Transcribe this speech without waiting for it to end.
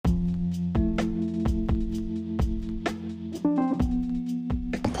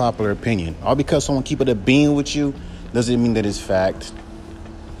unpopular opinion. All because someone keep it a bean with you doesn't mean that it's fact.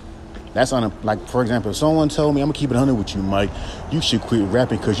 That's like, for example, if someone told me, I'm gonna keep it 100 with you, Mike, you should quit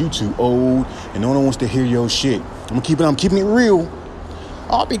rapping because you too old and no one wants to hear your shit. I'm keeping it real.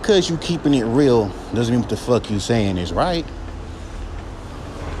 All because you keeping it real doesn't mean what the fuck you saying is right.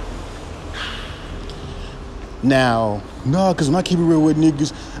 Now, no, because when I keep it real with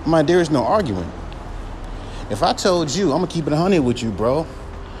niggas, there is no arguing. If I told you I'm gonna keep it 100 with you, bro,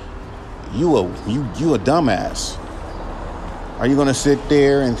 you a dumbass. Are you gonna sit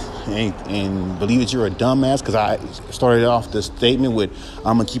there and believe that you're a dumbass because I started off the statement with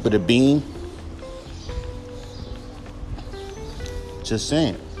I'm gonna keep it a bean? Just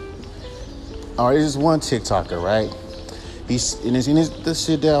saying. All right, this is one TikToker, right? This the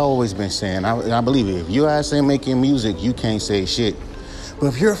shit that I've always been saying. I believe it. If your ass ain't making music, you can't say shit. But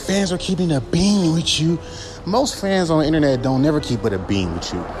if your fans are keeping a bean with you, most fans on the internet don't never keep it a bean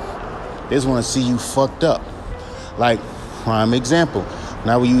with you. They just want to see you fucked up. Like, prime example.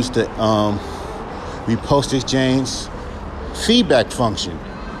 Now we used to repost this James feedback function.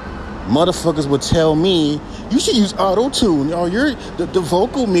 Motherfuckers would tell me, you should use auto-tune, or the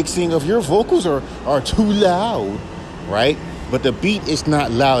vocal mixing of your vocals are too loud, right? But the beat is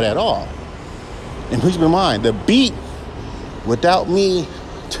not loud at all. And please keep in mind, the beat, without me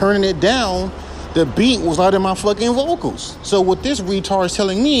turning it down, the beat was louder than my fucking vocals. So what this retard is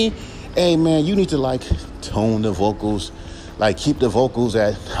telling me, hey man, you need to like tone the vocals, like keep the vocals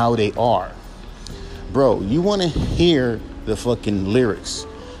at how they are. Bro, you want to hear the fucking lyrics,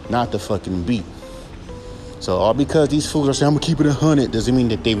 not the fucking beat. So all because these fools are saying I'm gonna keep it 100 doesn't mean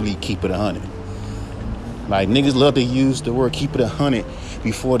that they really keep it 100. Like, niggas love to use the word keep it 100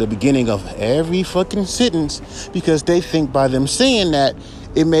 before the beginning of every fucking sentence because they think by them saying that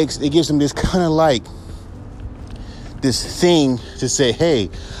it gives them this kind of like this thing to say, hey,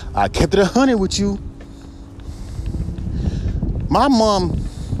 I kept it 100 with you. My mom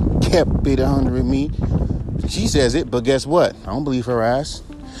kept it 100 with me. She says it, but guess what? I don't believe her ass.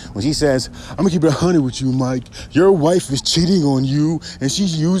 When she says, I'm gonna keep it 100 with you, Mike, your wife is cheating on you and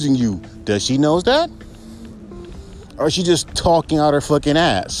she's using you. Does she knows that? Or is she just talking out her fucking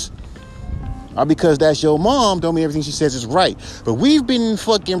ass? Or because that's your mom, don't mean everything she says is right. But we've been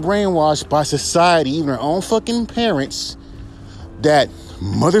fucking brainwashed by society, even our own fucking parents, that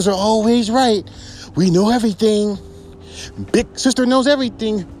mothers are always right. We know everything. Big sister knows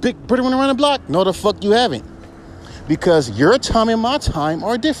everything. Big brother went around the block. No, the fuck you haven't. Because your time and my time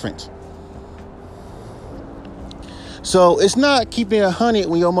are different. So it's not keeping 100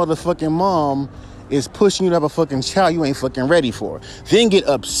 when your motherfucking mom is pushing you to have a fucking child you ain't fucking ready for. Then get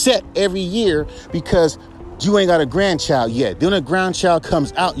upset every year because you ain't got a grandchild yet. Then a grandchild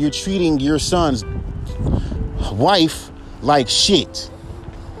comes out, you're treating your son's wife like shit.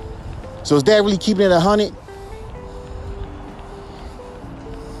 So is that really keeping it 100?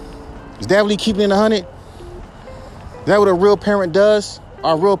 Is that really keeping it 100? Is that what a real parent does?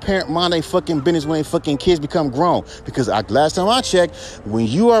 Our real parent mind they fucking business when they fucking kids become grown. Because last time I checked, when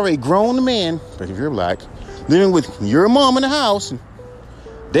you are a grown man, especially if you're black, living with your mom in the house,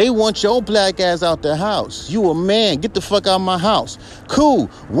 they want your black ass out the house. You a man, get the fuck out of my house. Cool.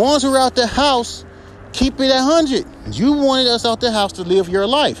 Once we're out the house, keep it at 100. You wanted us out the house to live your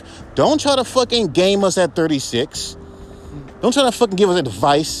life. Don't try to fucking game us at 36. Don't try to fucking give us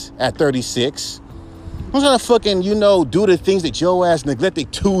advice at 36. Don't try to fucking, do the things that your ass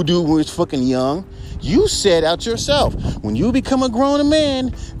neglected to do when you was fucking young. You said out yourself. When you become a grown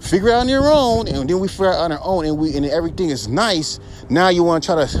man, figure it out on your own, and then we figure out on our own, and everything is nice. Now you want to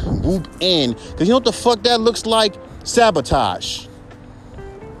try to whoop in. Because you know what the fuck that looks like? Sabotage.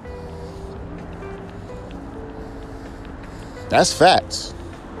 That's facts.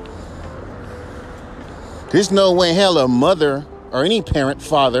 There's no way in hell a mother or any parent,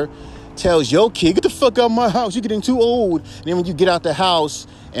 father, tells your kid, get the fuck out of my house, you're getting too old. And then when you get out the house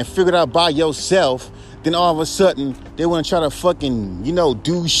and figure it out by yourself, then all of a sudden they want to try to fucking,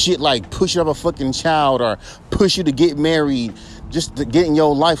 do shit like push you up a fucking child or push you to get married just to get in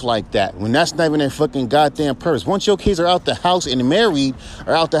your life like that. When that's not even their fucking goddamn purpose. Once your kids are out the house and married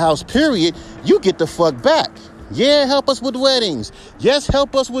or out the house, period, you get the fuck back. Yeah, help us with weddings. Yes,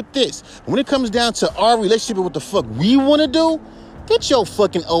 help us with this. When it comes down to our relationship and what the fuck we want to do, get your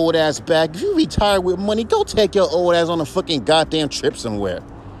fucking old ass back. If you retire with money, go take your old ass on a fucking goddamn trip somewhere.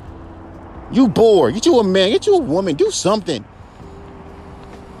 You bored. Get you a man. Get you a woman. Do something.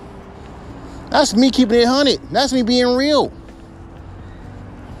 That's me keeping it 100. That's me being real.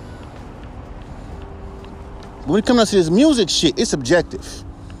 When it comes to this music shit, it's subjective.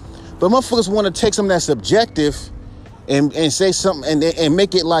 But motherfuckers want to take something that's subjective and say something and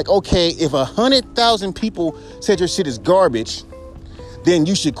make it like, okay, if 100,000 people said your shit is garbage, then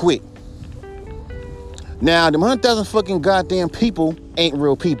you should quit. Now, the 100,000 fucking goddamn people ain't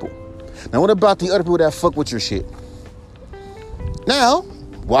real people. Now, what about the other people that fuck with your shit? Now,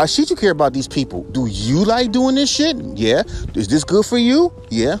 why should you care about these people? Do you like doing this shit? Yeah. Is this good for you?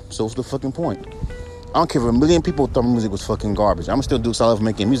 Yeah. So what's the fucking point? I don't care if a million people thought music was fucking garbage. I'm gonna still do solid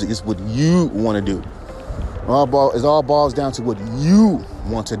making music. It's what you want to do. It all boils down to what you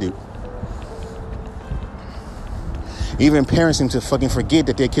want to do. Even parents seem to fucking forget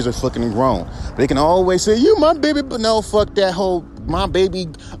that their kids are fucking grown. But they can always say, you my baby, but no, fuck that whole, my baby,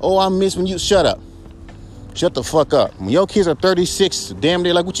 oh, I miss when you, shut up. Shut the fuck up. When your kids are 36, damn,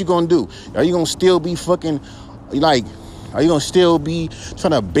 they like, what you gonna do? Are you gonna still be fucking, like, are you gonna still be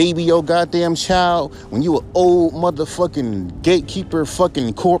trying to baby your goddamn child when you an old motherfucking gatekeeper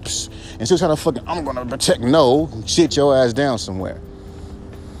fucking corpse and still trying to fucking, I'm gonna protect? No, sit your ass down somewhere.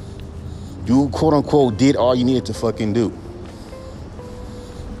 You, quote unquote, did all you needed to fucking do.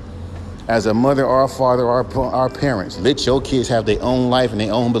 As a mother or a father or our parents, let your kids have their own life and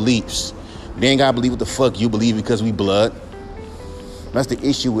their own beliefs. They ain't gotta believe what the fuck you believe because we blood. That's the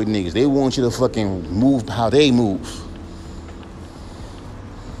issue with niggas. They want you to fucking move how they move.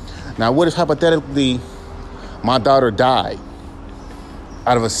 Now, what if hypothetically my daughter died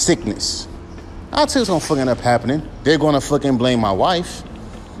out of a sickness? I'll tell you what's gonna fucking end up happening. They're gonna fucking blame my wife.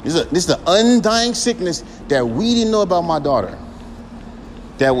 This is the undying sickness that we didn't know about my daughter.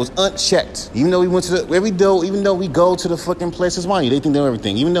 That was unchecked. Even though we went to even though we go to the fucking places, mind you, they think they know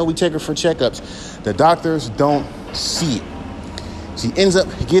everything. Even though we take her for checkups, the doctors don't see it. She ends up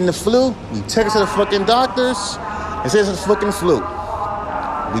getting the flu. We take her to the fucking doctors. It says it's the fucking flu.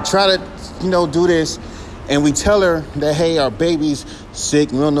 We try to, do this, and we tell her that, hey, our baby's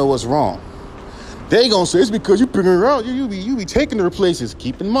sick. We don't know what's wrong. They gonna say it's because you bring her out. You be taking her places.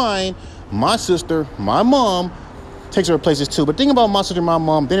 Keep in mind, my sister, my mom, takes her places too. But think about my sister and my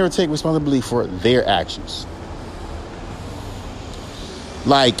mom, they never take responsibility for their actions.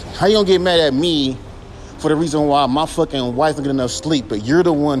 Like, how you gonna get mad at me for the reason why my fucking wife don't get enough sleep, but you're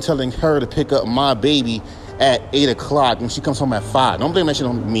the one telling her to pick up my baby at 8 o'clock when she comes home at 5? Don't blame that shit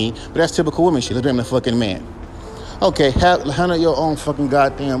on me, but that's typical women shit. Let's blame the fucking man. Okay, handle your own fucking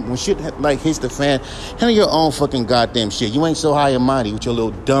goddamn, when shit like hits the fan, handle your own fucking goddamn shit. You ain't so high and mighty with your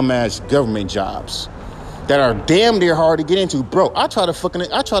little dumbass government jobs that are damn near hard to get into. Bro, I try to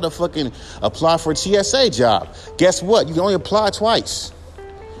fucking apply for a TSA job. Guess what? You can only apply twice.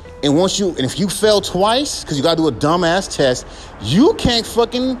 And if you fail twice, because you gotta do a dumbass test, you can't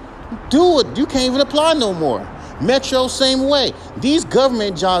fucking do it. You can't even apply no more. Metro, same way. These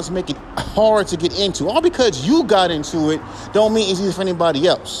government jobs make it hard to get into. All because you got into it don't mean it's easy for anybody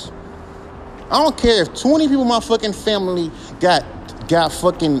else. I don't care if 20 people in my fucking family got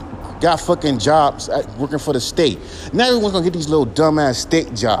fucking jobs working for the state. Not everyone's gonna get these little dumbass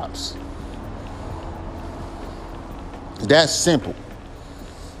state jobs. That's simple.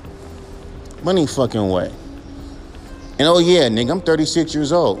 Money fucking way. And oh yeah, nigga, I'm 36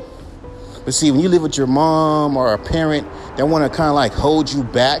 years old. But see, when you live with your mom or a parent that want to kind of like hold you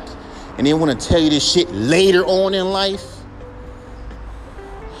back and they want to tell you this shit later on in life,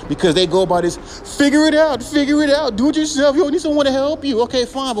 because they go by this, figure it out, do it yourself. You need someone to help you. Okay,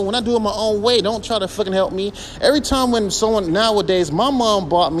 fine, but when I do it my own way, don't try to fucking help me. Every time when someone nowadays, my mom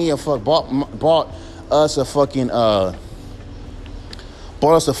bought us a fucking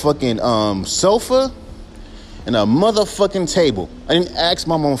sofa and a motherfucking table. I didn't ask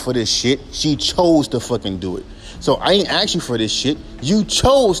my mom for this shit. She chose to fucking do it. So I ain't asked you for this shit. You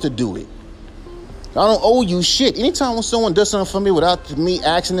chose to do it. I don't owe you shit. Anytime when someone does something for me without me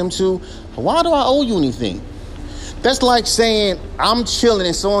asking them to, why do I owe you anything? That's like saying I'm chilling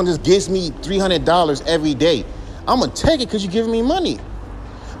and someone just gives me $300 every day. I'm going to take it because you're giving me money.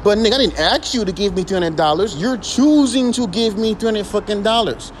 But nigga, I didn't ask you to give me $300. You're choosing to give me $300 fucking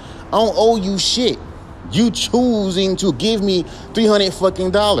dollars. I don't owe you shit. You choosing to give me $300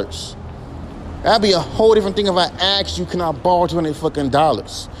 fucking dollars. That'd be a whole different thing if I asked you, can I borrow $200 fucking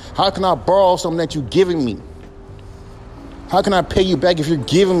dollars? How can I borrow something that you're giving me? How can I pay you back if you're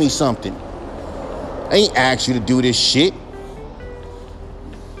giving me something? I ain't asked you to do this shit.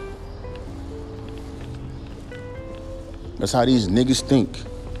 That's how these niggas think.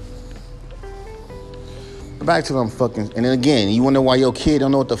 Back to them fucking, and then again, you wonder why your kid don't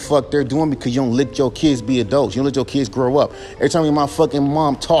know what the fuck they're doing because you don't let your kids be adults. You don't let your kids grow up. Every time my fucking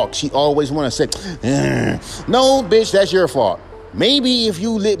mom talks, she always want to say, no, bitch, that's your fault. Maybe if you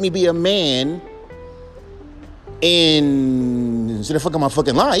let me be a man instead of fucking my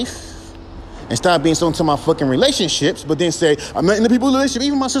fucking life, And stop being so into my fucking relationships, but then say, I'm not in the people's relationship,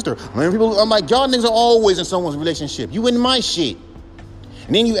 even my sister. I'm like, y'all niggas are always in someone's relationship. You in my shit.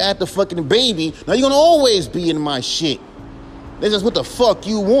 And then you add the fucking baby. Now you're gonna always be in my shit. That's just what the fuck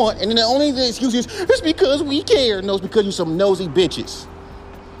you want. And then the only excuse is, it's because we care. No, it's because you some nosy bitches.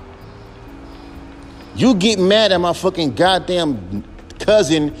 You get mad at my fucking goddamn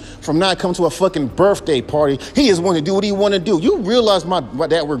cousin from not coming to a fucking birthday party. He just want to do what he want to do. You realize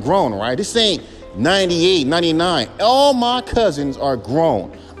that we're grown, right? This ain't 98, 99. All my cousins are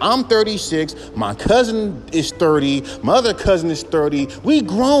grown. I'm 36. My cousin is 30. My other cousin is 30. We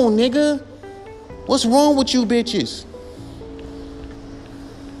grown, nigga. What's wrong with you bitches?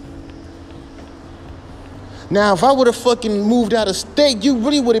 Now, if I would have fucking moved out of state, you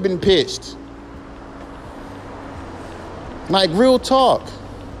really would have been pissed. Like, real talk.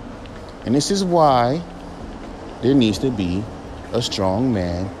 And this is why there needs to be a strong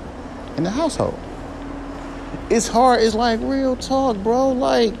man in the household. It's hard. It's like real talk, bro.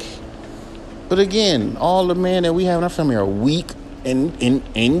 Like, but again, all the men that we have in our family are weak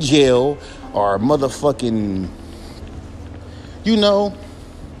in jail or motherfucking,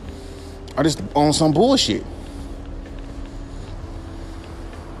 are just on some bullshit.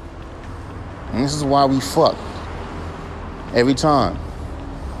 And this is why we fuck. Every time.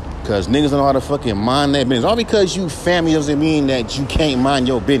 Because niggas don't know how to fucking mind their business. All because you family doesn't mean that you can't mind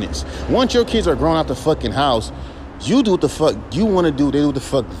your business. Once your kids are grown out the fucking house, you do what the fuck you want to do. They do what the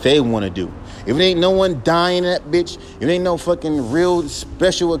fuck they want to do. If it ain't no one dying that bitch, if it ain't no fucking real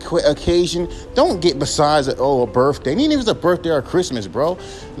special occasion, don't get besides a birthday. Even if it's a birthday or Christmas, bro.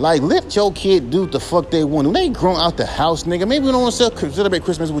 Like, let your kid do what the fuck they want. When they grown out the house, nigga, maybe we don't want to celebrate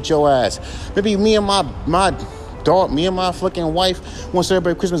Christmas with your ass. Maybe me and my fucking wife want to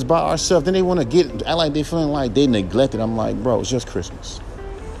celebrate Christmas by ourselves. Then they want to act like they feeling like they neglected. I'm like, bro, it's just Christmas.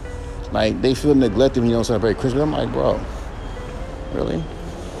 Like, they feel neglected when you don't celebrate Christmas. I'm like, bro, really?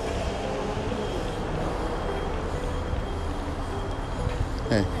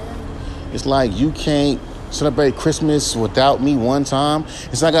 Hey, it's like you can't celebrate Christmas without me one time.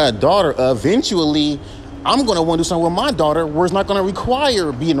 It's like I got a daughter. Eventually, I'm going to want to do something with my daughter where it's not going to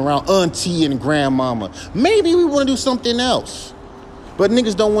require being around auntie and grandmama. Maybe we want to do something else. But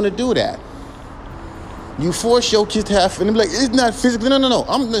niggas don't want to do that. You force your kids to have, and they be like, it's not physical. No.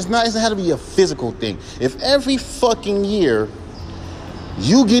 It doesn't have to be a physical thing. If every fucking year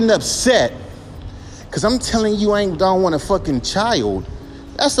you getting upset because I'm telling you I don't want a fucking child,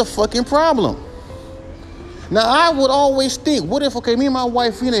 that's a fucking problem. Now, I would always think, what if, me and my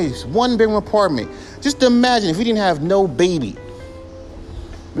wife in a one-bedroom apartment. Just imagine if we didn't have no baby.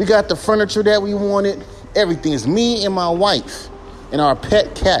 We got the furniture that we wanted. Everything is me and my wife and our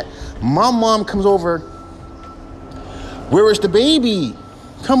pet cat. My mom comes over. Where is the baby?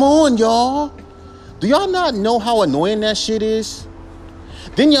 Come on, y'all. Do y'all not know how annoying that shit is?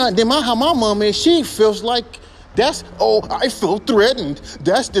 How my mom is, she feels like I feel threatened.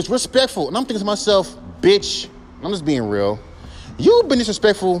 That's disrespectful. And I'm thinking to myself, bitch, I'm just being real. You've been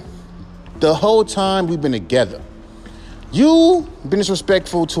disrespectful the whole time we've been together. You've been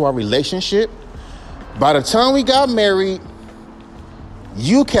disrespectful to our relationship. By the time we got married,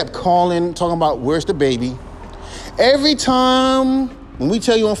 you kept calling, talking about where's the baby. Every time when we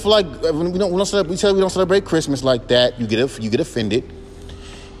tell you we don't celebrate Christmas like that, you get offended.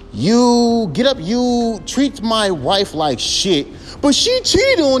 You get up, you treat my wife like shit, but she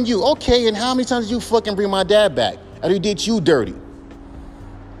cheated on you. Okay, and how many times did you fucking bring my dad back after he did you dirty?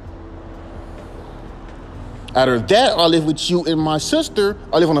 Either that, or I live with you and my sister,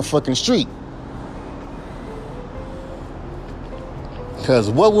 or I live on the fucking street. Because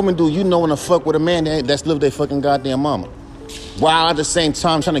what women do, when to fuck with a man that's lived their fucking goddamn mama. While at the same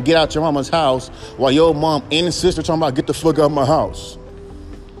time trying to get out your mama's house, while your mom and the sister talking about get the fuck out of my house.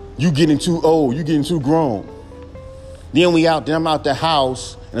 You getting too old, you getting too grown. Then I'm out the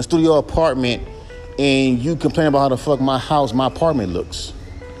house in a studio apartment, and you complain about how the fuck my apartment looks.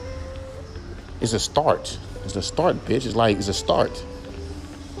 It's a start. It's a start, bitch. It's a start.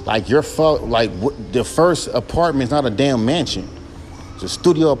 Like the first apartment's not a damn mansion. It's a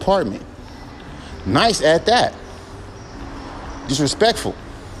studio apartment. Nice at that. Disrespectful.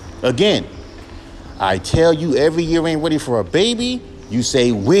 Again, I tell you every year ain't ready for a baby. You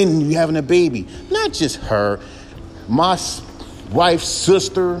say when you having a baby. Not just her. My wife's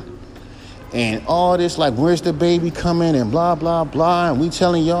sister. And all this, like, where's the baby coming and blah, blah, blah. And we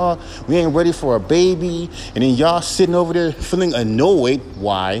telling y'all we ain't ready for a baby. And then y'all sitting over there feeling annoyed.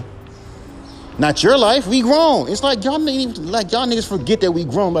 Why? Not your life. We grown. It's like y'all niggas forget that we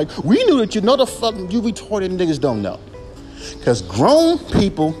grown. Like, we knew that the fuck you retarded niggas don't know. Because grown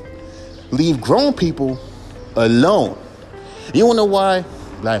people leave grown people alone. You wanna know why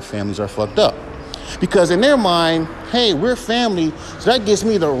black families are fucked up? Because in their mind, hey, we're family, so that gives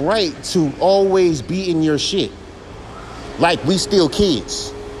me the right to always be in your shit. Like we still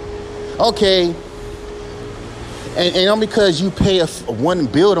kids. Okay. And not because you pay one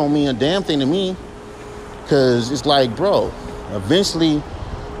bill don't mean a damn thing to me. Because it's like, bro, eventually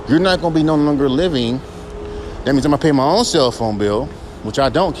you're not going to be no longer living. That means I'm going to pay my own cell phone bill, which I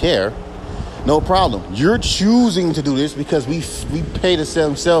don't care. No problem. You're choosing to do this because we pay the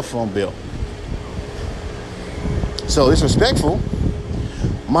same cell phone bill. So it's respectful.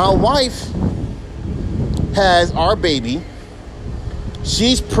 My wife has our baby.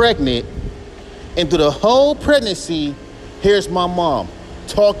 She's pregnant. And through the whole pregnancy, here's my mom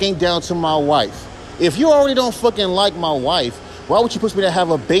talking down to my wife. If you already don't fucking like my wife, why would you push me to have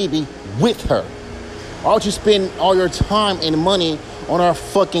a baby with her? Why would you spend all your time and money on our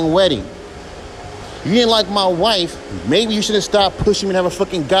fucking wedding? You didn't like my wife, maybe you should have stopped pushing me to have a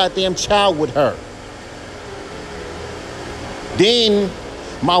fucking goddamn child with her. Then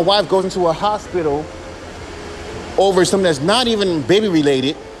my wife goes into a hospital over something that's not even baby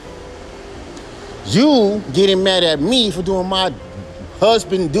related. You getting mad at me for doing my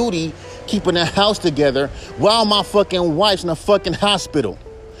husband duty, keeping the house together, while my fucking wife's in a fucking hospital.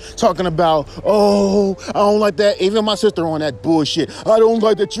 Talking about, oh, I don't like that. Even my sister on that bullshit. I don't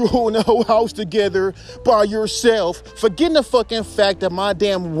like that you're holding the whole house together by yourself. Forgetting the fucking fact that my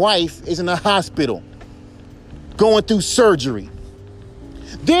damn wife is in a hospital going through surgery.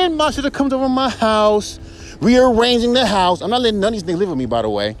 Then my sister comes over to my house, rearranging the house. I'm not letting none of these niggas live with me, by the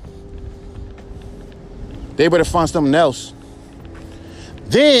way. They better find something else.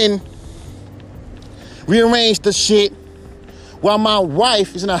 Then rearrange the shit while my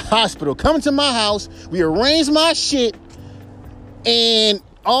wife is in a hospital. Coming to my house, rearrange my shit, and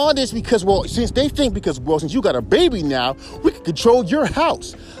all this because, since they think since you got a baby now, we can control your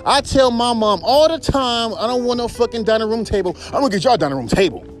house. I tell my mom all the time, I don't want no fucking dining room table. I'm gonna get y'all a dining room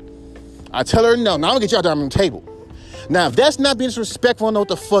table. I tell her no, I'm gonna get y'all a dining room table. Now, if that's not being disrespectful, I don't know what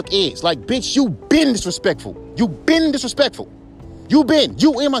the fuck is. Like, bitch, you been disrespectful. You been disrespectful. You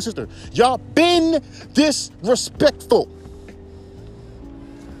and my sister. Y'all been disrespectful.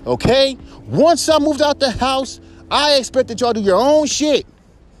 Okay? Once I moved out the house, I expected y'all to do your own shit.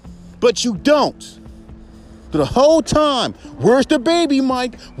 But you don't. So the whole time, where's the baby,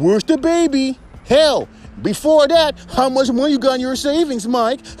 Mike? Where's the baby? Hell, before that, how much money you got in your savings,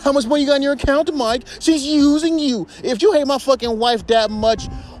 Mike? How much money you got in your account, Mike? She's using you. If you hate my fucking wife that much,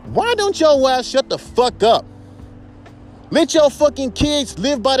 why don't your ass shut the fuck up? Let your fucking kids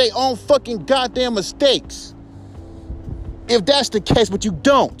live by their own fucking goddamn mistakes. If that's the case, but you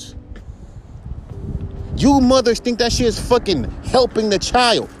don't. You mothers think that shit is fucking helping the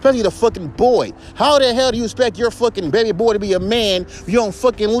child, especially the fucking boy. How the hell do you expect your fucking baby boy to be a man if you don't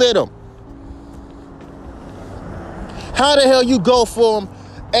fucking let him? How the hell you go from,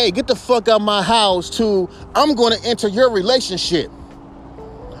 hey, get the fuck out of my house, to, I'm going to enter your relationship?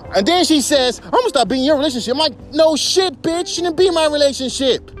 And then she says, I'm going to stop being in your relationship. I'm like, no shit, bitch. Shouldn't be my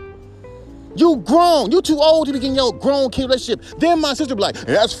relationship. You grown. You too old to be in your grown kid relationship. Then my sister be like,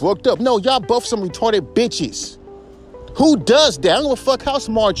 hey, that's fucked up. No, y'all both some retarded bitches. Who does that? I don't know what fuck how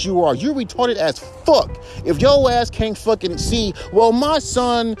smart you are. You retarded as fuck. If your ass can't fucking see, well, my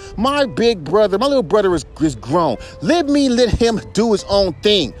son, my big brother, my little brother is grown. Let him do his own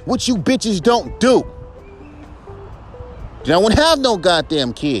thing, which you bitches don't do. You don't want to have no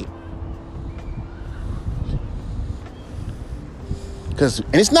goddamn kid. And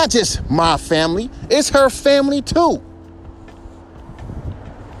it's not just my family, it's her family too.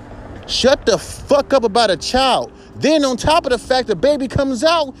 Shut the fuck up about a child. Then on top of the fact the baby comes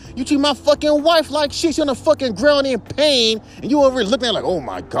out, you treat my fucking wife like she's on the fucking ground in pain, and you over here looking at her like, oh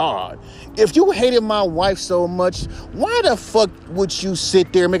my God. If you hated my wife so much, why the fuck would you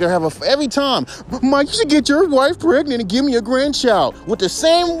sit there and make her have every time, Mike, you should get your wife pregnant and give me a grandchild with the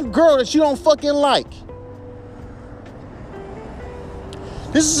same girl that you don't fucking like?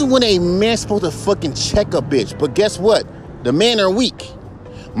 This is when a man's supposed to fucking check a bitch. But guess what? The men are weak.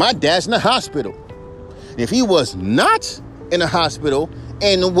 My dad's in the hospital. If he was not in the hospital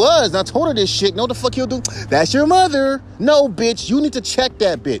and I told her this shit, know what the fuck he'll do? That's your mother. No, bitch, you need to check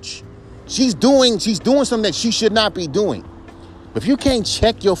that bitch. She's doing something that she should not be doing. If you can't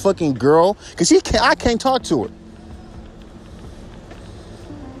check your fucking girl, because I can't talk to her.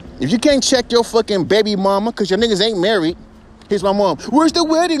 If you can't check your fucking baby mama, because your niggas ain't married, here's my mom. Where's the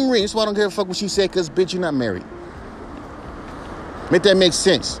wedding ring? That's why I don't give a fuck what she said, because, bitch, you're not married. Make that make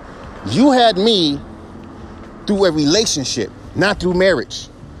sense. You had me through a relationship, not through marriage.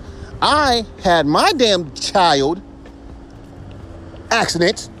 I had my damn child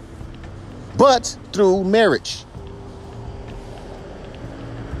accident, but through marriage.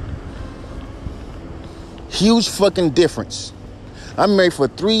 Huge fucking difference. I'm married for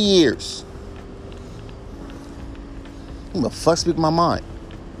 3 years. I'm gonna fuck speak my mind.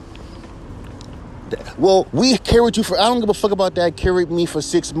 Well, we carried you for, I don't give a fuck about that, carried me for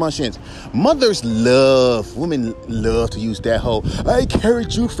 6 months. Mothers love, women love to use that whole, I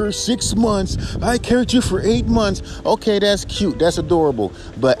carried you for 6 months. I carried you for 8 months. Okay, that's cute. That's adorable.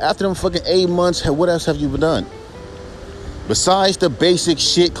 But after them fucking 8 months, what else have you done? Besides the basic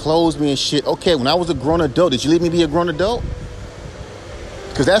shit, clothes me and shit. Okay, when I was a grown adult, did you let me be a grown adult?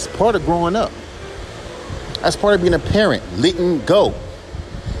 Because that's part of growing up. That's part of being a parent, letting go.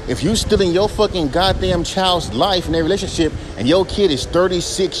 If you still in your fucking goddamn child's life in their relationship and your kid is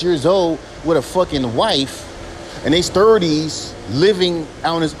 36 years old with a fucking wife and he's 30s living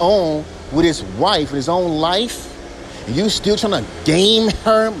on his own with his wife, in his own life, and you still trying to game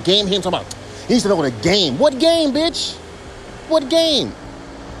him, talking about, he's still going to game. What game, bitch? What game?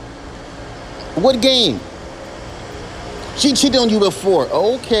 What game? She cheated on you before.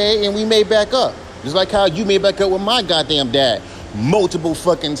 Okay, and we made back up. Just like how you made back up with my goddamn dad multiple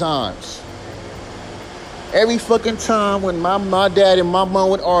fucking times. Every fucking time when my dad and my mom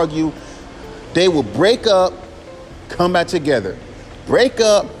would argue, they would break up, come back together. Break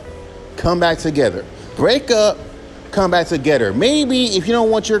up, come back together. Break up, come back together. Maybe if you don't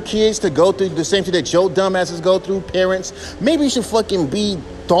want your kids to go through the same thing that your dumbasses go through, parents, maybe you should fucking be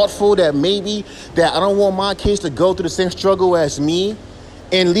thoughtful that maybe that I don't want my kids to go through the same struggle as me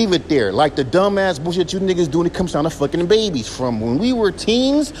and leave it there. Like the dumbass bullshit you niggas do when it comes down to fucking babies. From when we were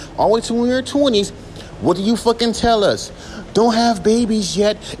teens all the way to when we were 20s, what do you fucking tell us? Don't have babies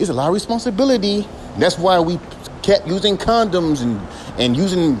yet. It's a lot of responsibility. That's why we kept using condoms and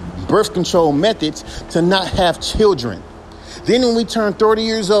using birth control methods to not have children. Then when we turn 30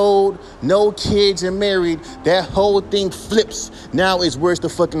 years old, no kids and married, that whole thing flips. Now it's where's the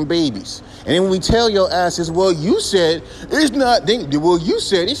fucking babies? And then when we tell your asses, well, you said it's not, well, you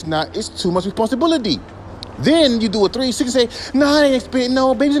said it's not, it's too much responsibility. Then you do a 360 and say, no, it ain't expensive.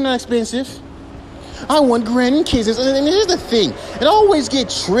 No, babies are not expensive. I want grandkids. And here's the thing. It always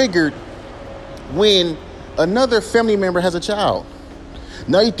gets triggered when another family member has a child.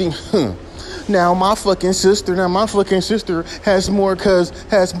 Now you think, now my fucking sister has more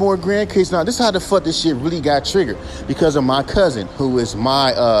grandkids. Now this is how the fuck this shit really got triggered. Because of my cousin, who is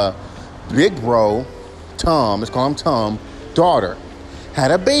my big bro, Tom, let's call him Tom, daughter,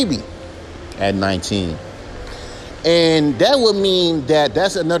 had a baby at 19. And that would mean that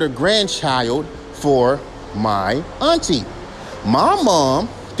that's another grandchild for my auntie. My mom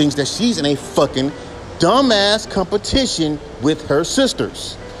thinks that she's in a fucking dumbass competition with her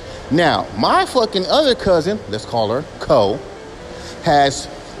sisters. Now, my fucking other cousin, let's call her Co, has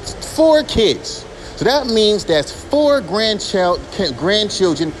 4 kids. So that means that's 4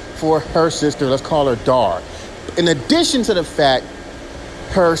 grandchildren for her sister. Let's call her Dar. In addition to the fact,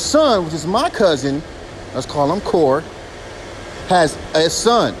 her son, which is my cousin, let's call him Core, has a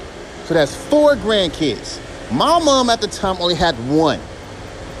son. So that's 4 grandkids. My mom at the time only had 1,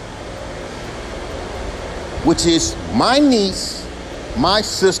 which is my niece, my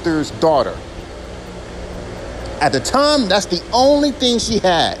sister's daughter. At the time, that's the only thing she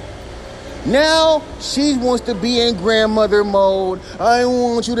had. Now, she wants to be in grandmother mode. I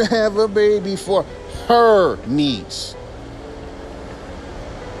want you to have a baby for her needs.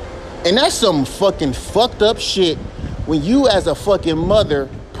 And that's some fucking fucked up shit when you as a fucking mother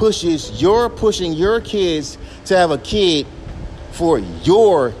pushing your kids to have a kid for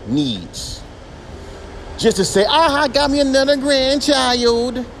your needs. Just to say, I got me another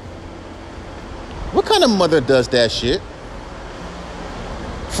grandchild. What kind of mother does that shit?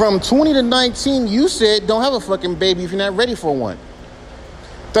 From 20 to 19, you said don't have a fucking baby if you're not ready for one.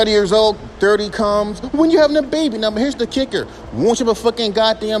 30 years old, 30 comes. When you having a baby? Now, but here's the kicker. Once you have a fucking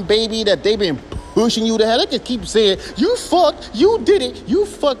goddamn baby that they've been pushing you to have, they can keep saying, you fucked, you did it, you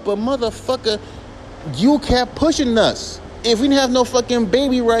fucked, but motherfucker, you kept pushing us. If we didn't have no fucking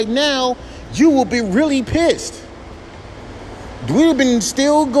baby right now, you will be really pissed. We'd have been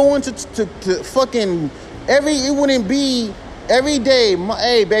still going to fucking it wouldn't be every day.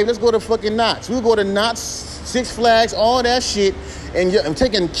 Hey, babe, let's go to fucking Knott's. We'll go to Knott's, Six Flags, all that shit, and I'm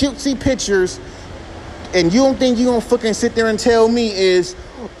taking cutesy pictures, and you don't think you're gonna fucking sit there and tell me is,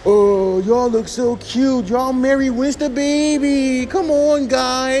 oh, y'all look so cute. Y'all married, when's the baby? Come on,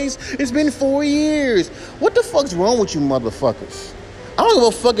 guys. It's been 4 years. What the fuck's wrong with you motherfuckers? I don't give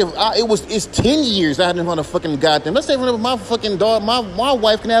a fuck if it's 10 years I hadn't a fucking goddamn. Let's say my fucking dog, my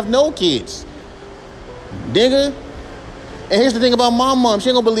wife can have no kids. Nigga. And here's the thing about my mom. She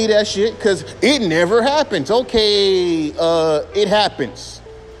ain't gonna believe that shit because it never happens. Okay, it happens.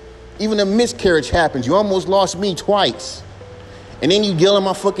 Even a miscarriage happens. You almost lost me twice. And then you yelling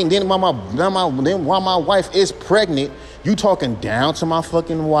my fucking, then while my wife is pregnant, you talking down to my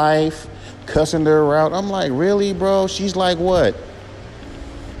fucking wife, cussing her out. I'm like, really, bro? She's like, what?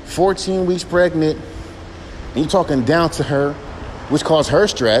 14 weeks pregnant, and you talking down to her, which caused her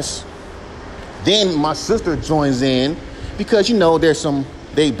stress. Then my sister joins in because, you know, they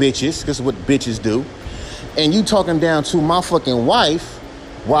bitches, because what bitches do. And you talking down to my fucking wife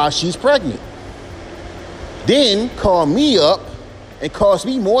while she's pregnant. Then call me up and cause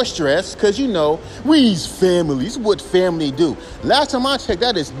me more stress because, you know, we's families, what family do. Last time I checked,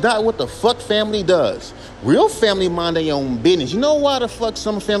 that is not what the fuck family does. Real family mind their own business. You know why the fuck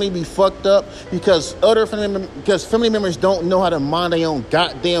some family be fucked up? Because family members don't know how to mind their own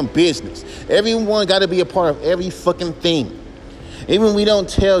goddamn business. Everyone got to be a part of every fucking thing. Even when we don't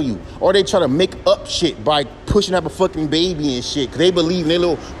tell you. Or they try to make up shit by pushing up a fucking baby and shit. Because they believe in their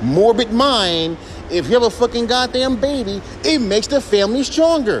little morbid mind, if you have a fucking goddamn baby, it makes the family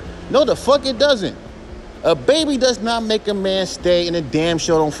stronger. No, the fuck it doesn't. A baby does not make a man stay, and a damn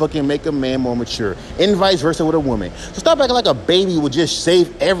sure don't fucking make a man more mature. And vice versa with a woman. So stop acting like a baby would just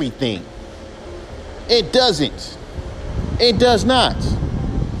save everything. It doesn't. It does not.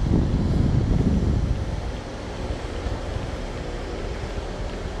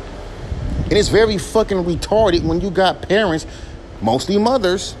 And it's very fucking retarded when you got parents, mostly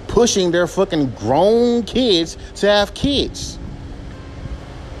mothers, pushing their fucking grown kids to have kids.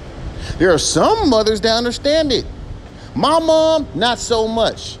 There are some mothers that understand it. My mom, not so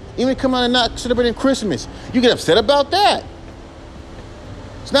much. Even come out and not celebrating Christmas. You get upset about that.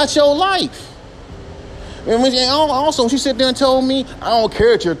 It's not your life. And also, she sat there and told me, I don't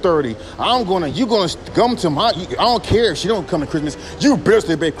care if you're 30. You're gonna come to I don't care if she don't come to Christmas. You better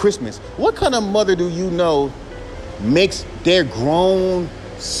celebrate Christmas. What kind of mother do you know makes their grown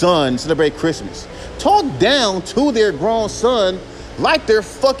son celebrate Christmas? Talk down to their grown son like they're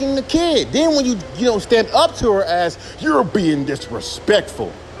fucking the kid. Then when you stand up to her as you're being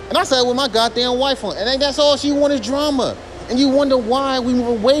disrespectful. And I said with my goddamn wife on, and that's all she wanted, drama. And you wonder why we move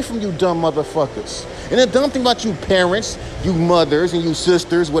away from you dumb motherfuckers. And the dumb thing about you parents, you mothers and you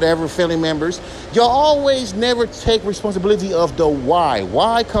sisters, whatever family members, y'all always never take responsibility of the why.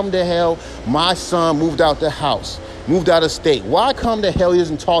 Why come to hell my son moved out the house, moved out of state? Why come to hell he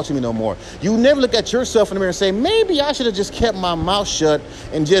doesn't talk to me no more? You never look at yourself in the mirror and say, maybe I should have just kept my mouth shut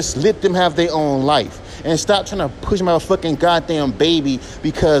and just let them have their own life. And stop trying to push my fucking goddamn baby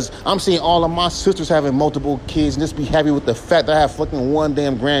because I'm seeing all of my sisters having multiple kids and just be happy with the fact that I have fucking one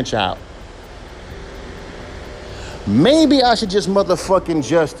damn grandchild. Maybe I should just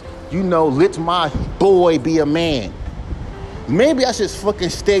motherfucking let my boy be a man. Maybe I should fucking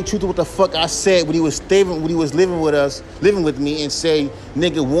stay true to what the fuck I said when he was living with me and say,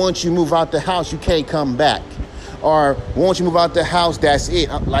 nigga, once you move out the house, you can't come back. Or once you move out the house, that's it.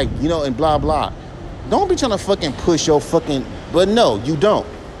 And blah, blah. Don't be trying to fucking push your fucking... But no, you don't.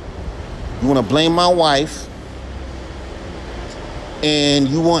 You want to blame my wife. And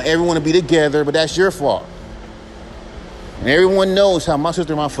you want everyone to be together, but that's your fault. And everyone knows how my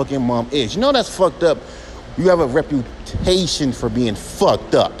sister and my fucking mom is. You know that's fucked up. You have a reputation for being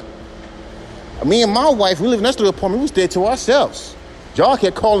fucked up. Me and my wife, we live in that little apartment. We stay to ourselves. Y'all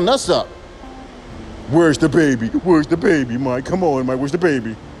kept calling us up. Where's the baby? Where's the baby, Mike? Come on, Mike. Where's the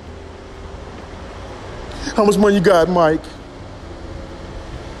baby? How much money you got, Mike?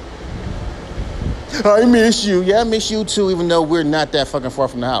 I miss you. Yeah, I miss you too, even though we're not that fucking far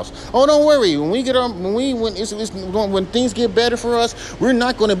from the house. Oh, don't worry. When things get better for us, we're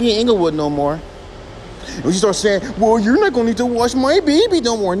not going to be in Inglewood no more. And you start saying, well, you're not going to need to watch my baby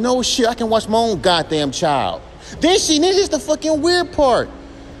no more. No shit, I can watch my own goddamn child. This is the fucking weird part.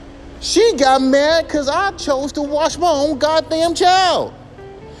 She got mad because I chose to watch my own goddamn child.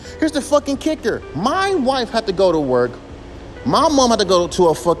 Here's the fucking kicker. My wife had to go to work. My mom had to go through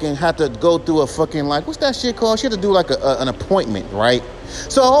a fucking, what's that shit called? She had to do an appointment, right?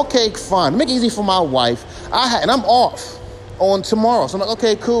 So, okay, fine. Make it easy for my wife. And I'm off on tomorrow. So I'm like,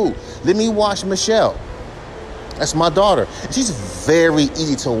 okay, cool. Let me watch Michelle. That's my daughter. She's very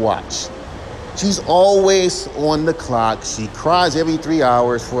easy to watch. She's always on the clock. She cries every 3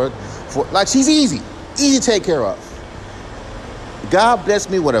 hours she's easy to take care of. God bless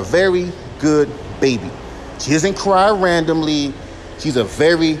me with a very good baby. She doesn't cry randomly. She's a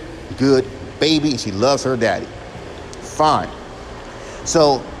very good baby and she loves her daddy. Fine.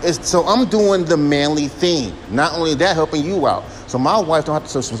 So I'm doing the manly thing. Not only that, helping you out. So my wife don't have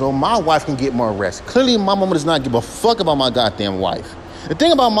to. So my wife can get more rest. Clearly, my mama does not give a fuck about my goddamn wife. The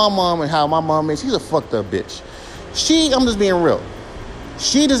thing about my mom and how my mom is, she's a fucked up bitch. I'm just being real.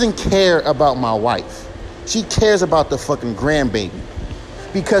 She doesn't care about my wife. She cares about the fucking grandbaby.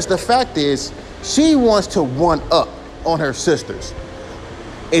 Because the fact is, she wants to one up on her sisters.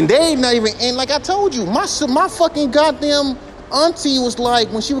 And they not even, and like I told you, my fucking goddamn auntie was like,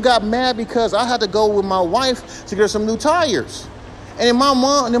 when she got mad because I had to go with my wife to get her some new tires. And then my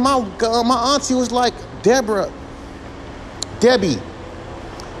mom, and then my auntie was like, Debbie,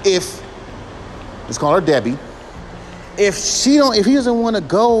 let's call her Debbie, if he doesn't want to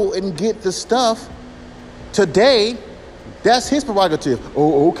go and get the stuff today, that's his prerogative.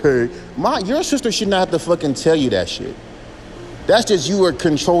 Oh, okay. Your sister should not have to fucking tell you that shit. That's just you are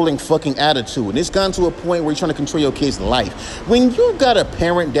controlling fucking attitude. And it's gotten to a point where you're trying to control your kid's life. When you got a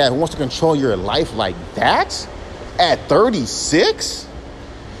parent that wants to control your life like that, at 36,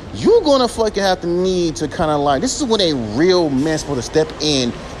 you're going to fucking have to need to kind of like, this is when a real man's supposed to step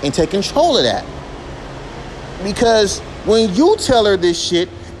in and take control of that. Because when you tell her this shit,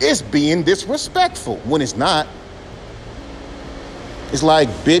 it's being disrespectful when it's not. It's like,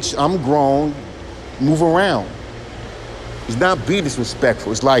 bitch, I'm grown, move around. It's not being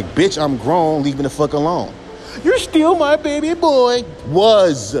disrespectful. It's like, bitch, I'm grown, leave me the fuck alone. You're still my baby boy.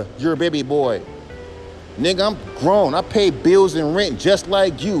 Was your baby boy. Nigga, I'm grown. I pay bills and rent just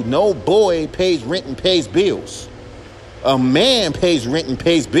like you. No boy pays rent and pays bills. A man pays rent and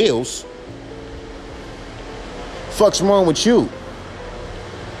pays bills. Fuck's wrong with you?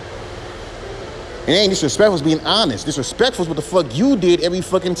 It ain't disrespectful, it's being honest. Disrespectful is what the fuck you did every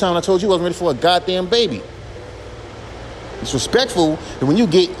fucking time I told you I wasn't ready for a goddamn baby. Disrespectful that when you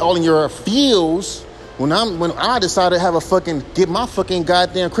get all in your feels, when I decided to have get my fucking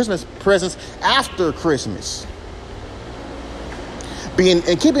goddamn Christmas presents after Christmas.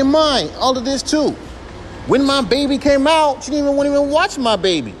 And keep in mind, all of this too. When my baby came out, she didn't even want to watch my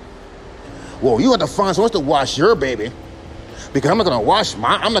baby. Well, you have to find someone to watch your baby. Because I'm not gonna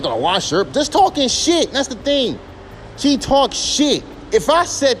wash her. Just talking shit. That's the thing. She talks shit. If I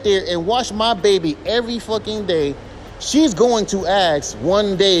sit there and watch my baby every fucking day, she's going to ask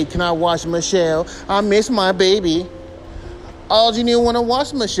one day, can I watch Michelle? I miss my baby. Oh, you didn't want to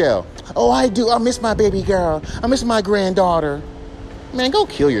watch Michelle? Oh, I do. I miss my baby girl. I miss my granddaughter. Man, go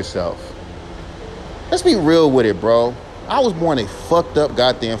kill yourself. Let's be real with it, bro. I was born in a fucked up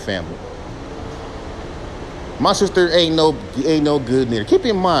goddamn family. My sister ain't no good neither. Keep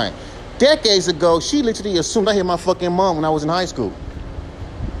in mind, decades ago, she literally assumed I hit my fucking mom when I was in high school.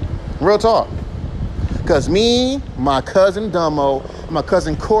 Real talk. Because me, my cousin Dumbo, my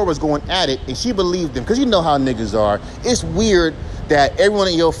cousin Cora was going at it, and she believed them. Because you know how niggas are. It's weird that everyone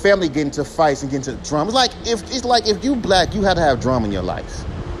in your family get into fights and get into drama. It's like if you black, you have to have drama in your life.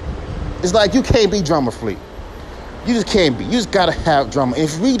 It's like you can't be drama free. You just can't be. You just gotta have drama.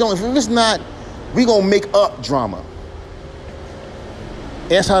 If it's not, we gonna make up drama.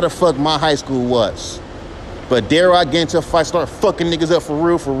 That's how the fuck my high school was. But dare I get into a fight, start fucking niggas up for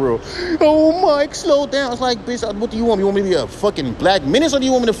real. Oh, Mike, slow down. It's like, bitch, what do you want? You want me to be a fucking black menace, or do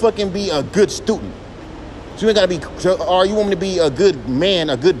you want me to fucking be a good student? So you ain't gotta be, or you want me to be a good man,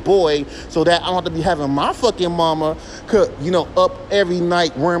 a good boy, so that I don't have to be having my fucking mama, up every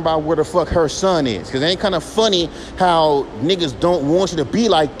night worrying about where the fuck her son is. Because it ain't kind of funny how niggas don't want you to be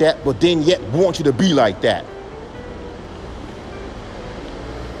like that, but then yet want you to be like that.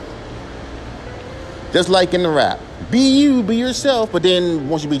 Just like in the rap. Be you, be yourself, but then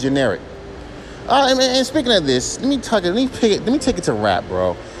want you to be generic. And speaking of this, let me take it to rap,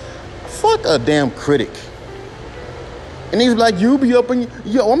 bro. Fuck a damn critic. And he's like, you be up and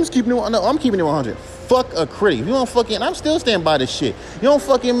I'm keeping it 100. Fuck a critic. If you don't fucking, I'm still standing by this shit. You don't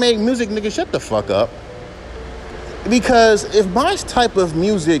fucking make music, nigga, shut the fuck up. Because if my type of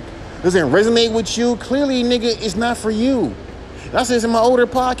music doesn't resonate with you, clearly, nigga, it's not for you. I said this in my older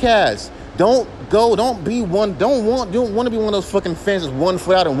podcast. Don't want to be one of those fucking fans that's 1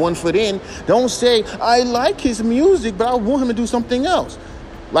 foot out and 1 foot in. Don't say, I like his music, but I want him to do something else.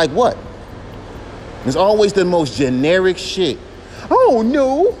 Like what? It's always the most generic shit. Oh,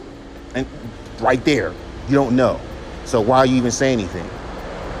 no. And right there, you don't know. So why are you even saying anything?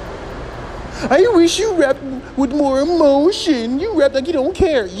 I wish you rapped with more emotion. You rap like you don't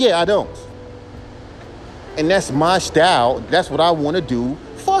care. Yeah, I don't. And that's my style. That's what I want to do.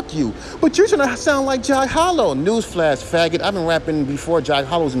 Fuck you. But you're trying to sound like Jack Harlow. Newsflash, faggot. I've been rapping before Jack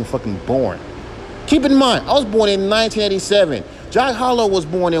Harlow was even fucking born. Keep in mind, I was born in 1987. Jack Harlow was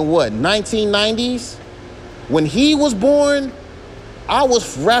born in what, 1990s? When he was born, I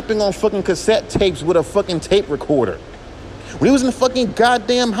was rapping on fucking cassette tapes with a fucking tape recorder. When he was in fucking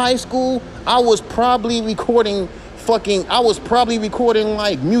goddamn high school, I was probably recording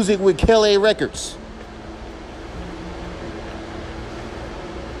like music with Kelly Records.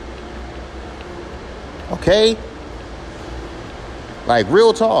 Okay? Like,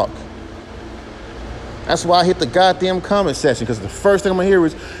 real talk. That's why I hit the goddamn comment section, because the first thing I'm gonna hear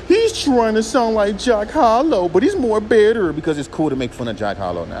is, he's trying to sound like Jack Harlow, but he's more better, because it's cool to make fun of Jack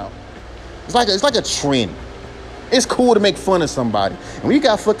Harlow now. It's like a trend. It's cool to make fun of somebody. And when you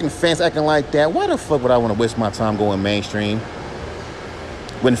got fucking fans acting like that, why the fuck would I want to waste my time going mainstream?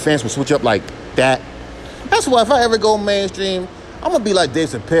 When fans would switch up like that. That's why if I ever go mainstream, I'm gonna be like Dave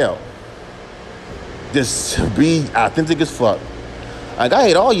Chappelle. Just be authentic as fuck. Like, I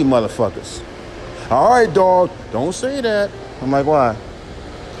hate all you motherfuckers. All right, dog, don't say that. I'm like, why?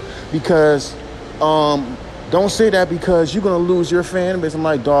 Because, don't say that because you're gonna lose your fan base. I'm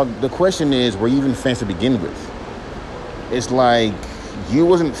like, dog, the question is, were you even fans to begin with? It's like, you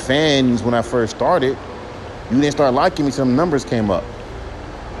wasn't fans when I first started. You didn't start liking me till the numbers came up.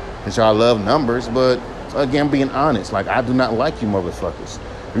 And so I love numbers, but again, being honest, like, I do not like you motherfuckers.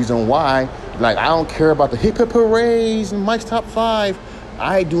 Reason why, like, I don't care about the hip hop parades and Mike's Top 5.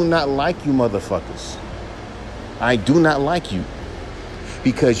 I do not like you motherfuckers. I do not like you.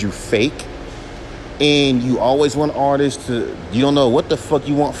 Because you fake. And you always want artists to, you don't know what the fuck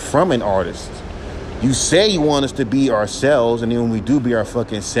you want from an artist. You say you want us to be ourselves, and then when we do be our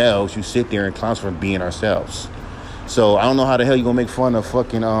fucking selves, you sit there and clown for being ourselves. So I don't know how the hell you gonna make fun of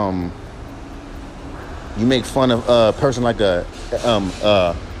fucking you make fun of a person like YN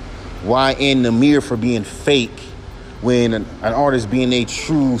Namir for being fake when an artist being a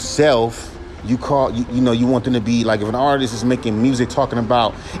true self. You want them to be like, if an artist is making music talking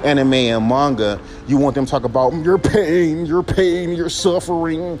about anime and manga, you want them to talk about your pain, your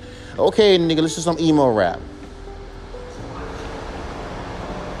suffering. Okay, nigga, listen to some emo rap.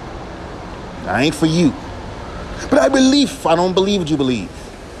 I ain't for you. But I don't believe what you believe.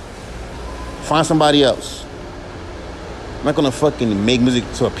 Find somebody else. I'm not gonna fucking make music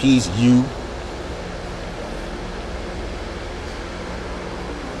to appease you.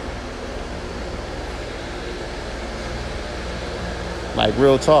 Like,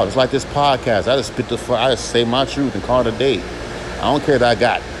 real talk. It's like this podcast. I just say my truth and call it a day. I don't care that I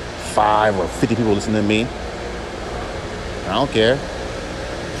got 5 or 50 people listening to me. I don't care.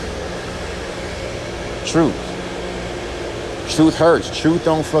 Truth hurts.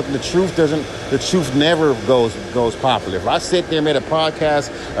 The truth never goes popular. If I sit there and made a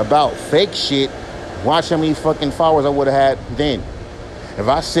podcast about fake shit, watch how many fucking followers I would have had then. If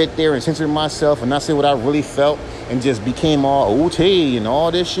I sit there and censor myself and not say what I really felt and just became all OT and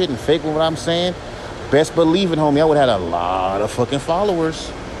all this shit and fake what I'm saying, best believe it, homie, I would have had a lot of fucking followers.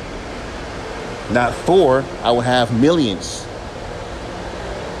 Not 4, I would have millions.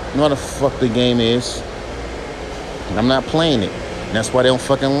 You know what the fuck the game is? And I'm not playing it. And that's why they don't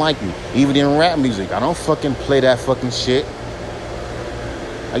fucking like me. Even in rap music, I don't fucking play that fucking shit.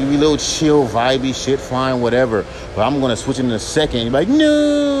 I give you a little chill, vibey shit, fine, whatever. But I'm gonna switch it in a second. You're like,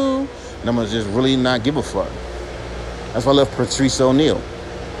 no. And I'm gonna just really not give a fuck. That's why I love Patrice O'Neal.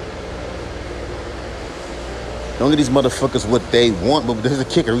 Don't give these motherfuckers what they want, but there's a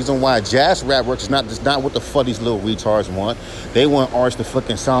kicker. The reason why jazz rap works is not what the fuck these little retards want. They want artists to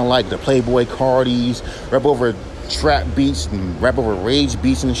fucking sound like the Playboy Cardis, rap over trap beats and rap over rage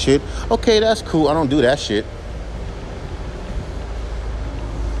beats and shit. Okay, that's cool. I don't do that shit.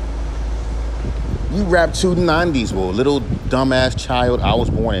 You rap to the 90s. Well, little dumbass child, I was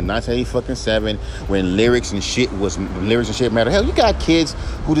born in 1987 when lyrics and shit matter. Hell, you got kids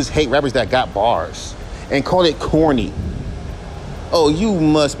who just hate rappers that got bars and call it corny. Oh, you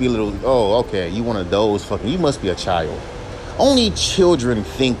must be okay, you one of those you must be a child. Only children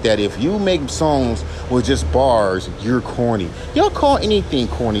think that if you make songs with just bars, you're corny. Y'all call anything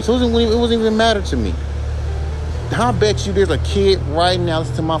corny, so it wasn't even matter to me. I bet you there's a kid right now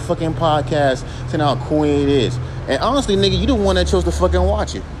listening to my fucking podcast saying how corny it is. And honestly, nigga, you the one that chose to fucking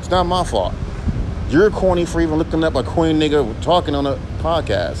watch it. It's not my fault. You're corny for even looking up a corny nigga talking on a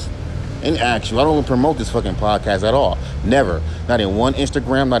podcast. And actually, I don't even promote this fucking podcast at all. Never. Not in one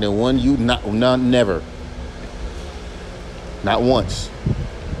Instagram, not in one never. Not once.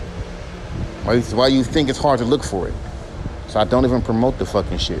 Why you think it's hard to look for it? So I don't even promote the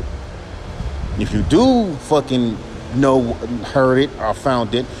fucking shit. If you do fucking heard it or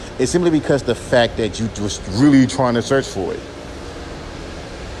found it, it's simply because the fact that you just really trying to search for it.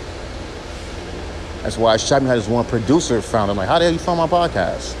 That's why it shocked me how this one producer found it. I'm like, how the hell you found my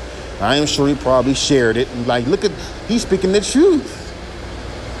podcast? I am sure he probably shared it. And like, look at, he's speaking the truth.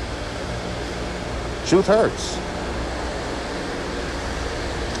 Truth hurts.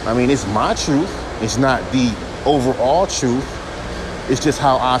 I mean, it's my truth. It's not the overall truth. It's just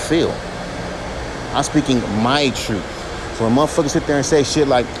how I feel. I'm speaking my truth. So when motherfuckers sit there and say shit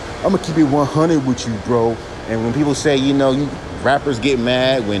like, I'm gonna keep it 100 with you, bro. And when people say, you know, you rappers get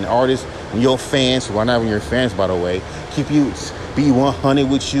mad when artists, when your fans, who are not even your fans, by the way, be 100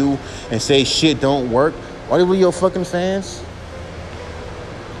 with you and say shit don't work, are they really your fucking fans?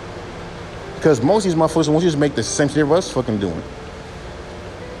 Because most of these motherfuckers want you to make the same shit of us fucking doing.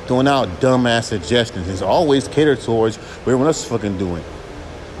 Throwing out dumbass suggestions. It's always catered towards what everyone else is fucking doing.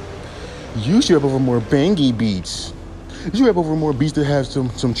 You should rap over more bangy beats. You should rap over more beats that have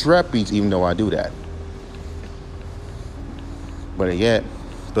some trap beats, even though I do that. But again,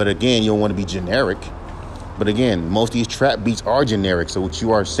 you don't want to be generic. But again, most of these trap beats are generic. So what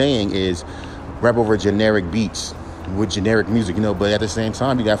you are saying is rap over generic beats with generic music, you know. But at the same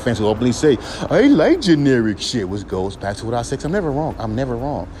time, you got fans who openly say, I like generic shit, which goes back to what I said. 'Cause I'm never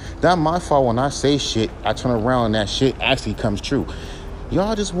wrong. Not my fault when I say shit, I turn around and that shit actually comes true.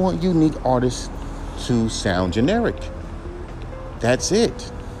 Y'all just want unique artists to sound generic. That's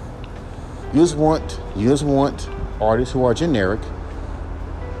it. You just want artists who are generic.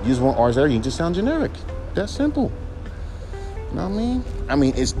 You just want artists that are unique to sound generic. That's simple. You know what I mean? I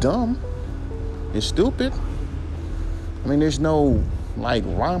mean, it's dumb. It's stupid. I mean, there's no, like,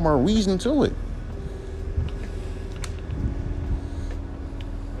 rhyme or reason to it.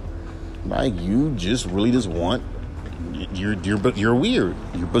 Like, you just really just want, you're weird.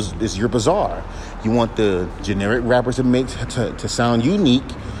 You're bizarre. You want the generic rappers to sound unique.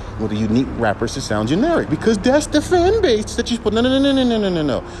 You want the unique rappers to sound generic. Because that's the fan base that you put.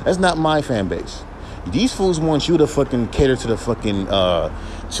 No. That's not my fan base. These fools want you to fucking cater to the fucking,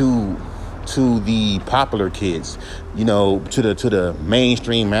 to the popular kids, you know, to the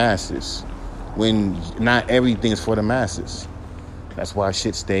mainstream masses, when not everything is for the masses. That's why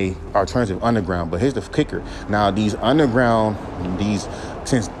shit stay alternative underground. But here's the kicker. Now since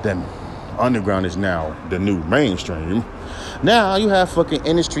the underground is now the new mainstream, now you have fucking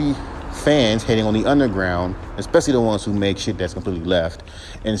industry fans hating on the underground, especially the ones who make shit that's completely left,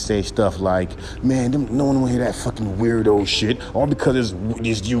 and say stuff like, man, no one want to hear that fucking weirdo shit, all because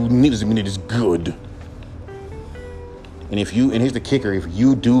it's unique doesn't mean it is good. And here's the kicker, if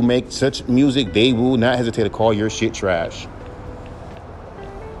you do make such music, they will not hesitate to call your shit trash.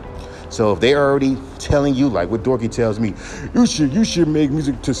 So if they're already telling you, like what Dorky tells me, you should make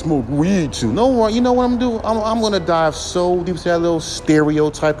music to smoke weed to. No, you know what I'm gonna do? I'm gonna dive so deep into that little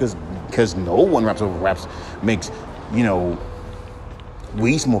stereotype, because no one makes, you know,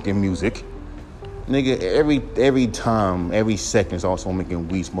 weed smoking music. Nigga, every second is also making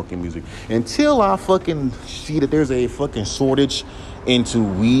weed smoking music. Until I fucking see that there's a fucking shortage into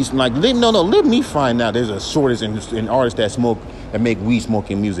weed. Like, let me find out there's a shortage in artists that make weed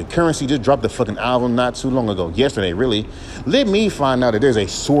smoking music. Currency just dropped the fucking album not too long ago. Yesterday, really. Let me find out that there's a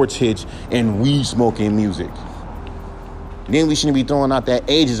shortage in weed smoking music. Then we shouldn't be throwing out that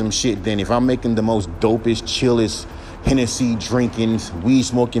ageism shit then. If I'm making the most dopest, chillest, Hennessy drinking, weed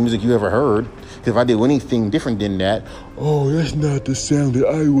smoking music you ever heard. Because if I did anything different than that, that's not the sound that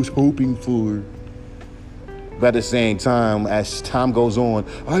I was hoping for. But at the same time, as time goes on,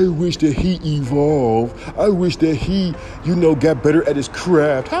 I wish that he evolved. I wish that he, got better at his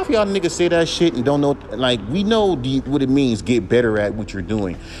craft. Half of y'all niggas say that shit and don't know, like, we know what it means, get better at what you're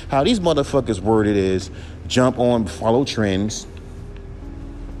doing. How these motherfuckers word it is, jump on, follow trends.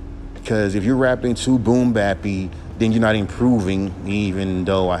 Because if you're rapping too boom bappy, then you're not improving, even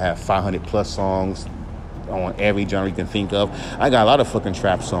though I have 500 plus songs on every genre you can think of. I got a lot of fucking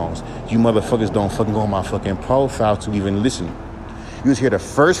trap songs. You motherfuckers don't fucking go on my fucking profile to even listen. You just hear the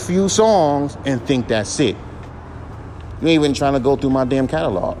first few songs and think that's it. You ain't even trying to go through my damn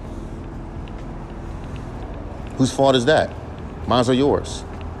catalog. Whose fault is that? Mine or yours?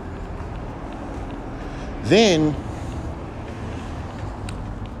 Then,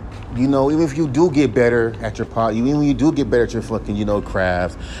 even if you do get better at your even when you do get better at your fucking,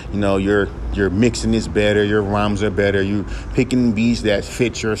 craft, you're mixing this better, your rhymes are better, you picking beats that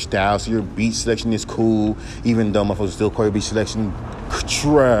fit your style, so your beat selection is cool, even though motherfuckers still call your beat selection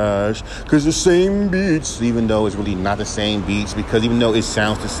trash, because the same beats, even though it's really not the same beats, because even though it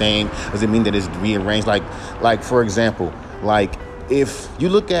sounds the same, doesn't mean that it's rearranged. Like for example, like if you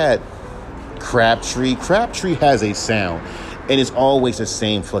look at Crabtree has a sound. And it's always the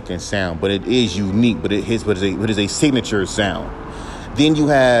same fucking sound, but it is unique. But it is a signature sound. Then you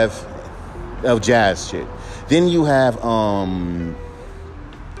have jazz shit. Then you have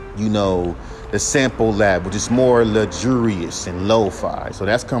the Sample Lab, which is more luxurious and lo-fi. So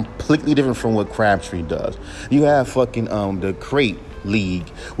that's completely different from what Crabtree does. You have fucking the Crate League,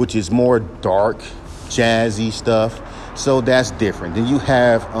 which is more dark, jazzy stuff. So that's different. Then you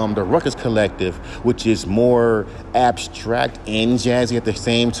have the Ruckus Collective, which is more abstract and jazzy at the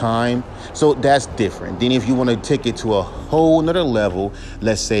same time. So that's different. Then if you want to take it to a whole nother level,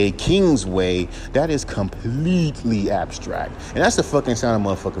 let's say Kingsway, that is completely abstract. And that's the fucking sound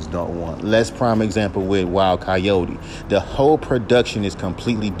motherfuckers don't want. Let's prime example with Wild Coyote. The whole production is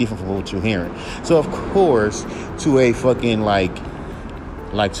completely different from what you're hearing. So of course, to a fucking like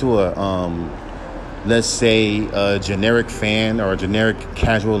to a let's say a generic fan or a generic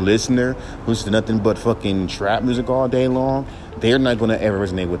casual listener who's nothing but fucking trap music all day long, they're not going to ever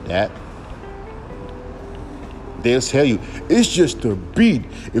resonate with that. They'll tell you, it's just a beat.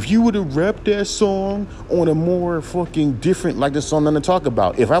 If you would have rapped that song on a more fucking different, like the song I'm going to talk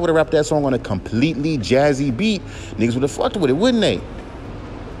about, if I would have rapped that song on a completely jazzy beat, niggas would have fucked with it, wouldn't they?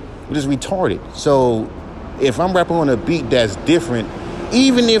 It is retarded. So if I'm rapping on a beat that's different,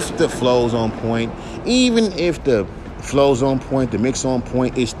 even if the flow's on point, even if the flow's on point, the mix on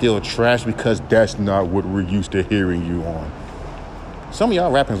point, it's still trash because that's not what we're used to hearing you on. Some of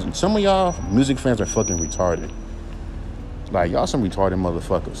y'all music fans are fucking retarded. Like, y'all some retarded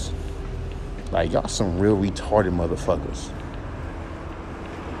motherfuckers. Like, y'all some real retarded motherfuckers.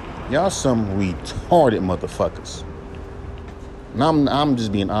 Y'all some retarded motherfuckers. And I'm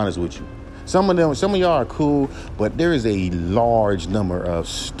just being honest with you. Some of y'all are cool, but there is a large number of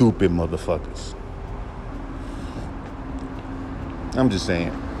stupid motherfuckers. I'm just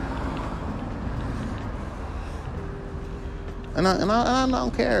saying. And I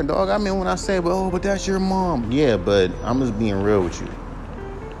don't care, dog. I mean, when I say, but that's your mom. Yeah, but I'm just being real with you.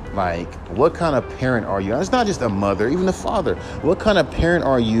 Like, what kind of parent are you? It's not just a mother, even a father. What kind of parent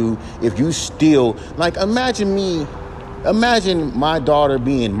are you if you still, like, imagine my daughter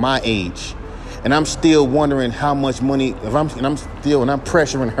being my age, and I'm still wondering how much money, and I'm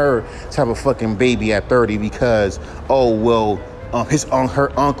pressuring her to have a fucking baby at 30 because,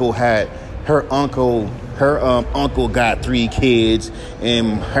 her uncle got 3 kids,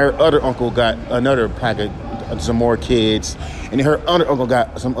 and her other uncle got another pack of some more kids, and her other uncle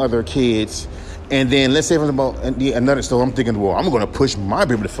got some other kids. And then let's say it's about another. So I'm thinking, well, I'm going to push my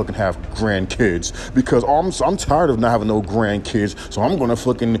baby to fucking have grandkids because I'm tired of not having no grandkids. So I'm going to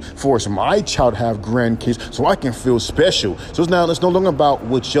fucking force my child to have grandkids so I can feel special. So it's no longer about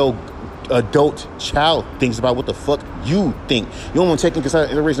what your adult child thinks about what the fuck you think. You don't want to take into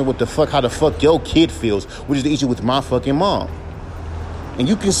consideration how the fuck your kid feels, which is the issue with my fucking mom. And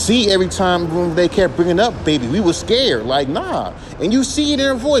you can see every time when they kept bringing up baby, we were scared. Like, nah. And you see it in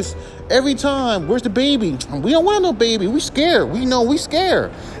her voice. Every time, where's the baby? We don't want no baby. We scared. We know we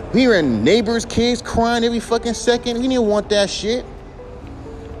scared. We hearing neighbors' kids crying every fucking second. We didn't want that shit.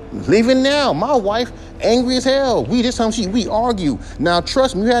 Leaving now. My wife, angry as hell. We argue. Now,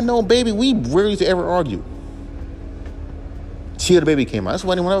 trust me, we had no baby. We rarely to ever argue. Till the baby came out. That's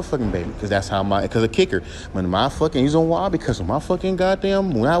why I didn't want to have a fucking baby. Because a kicker. He's on why? Because of my fucking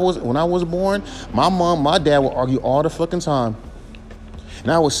goddamn, when I was born, my mom, my dad would argue all the fucking time.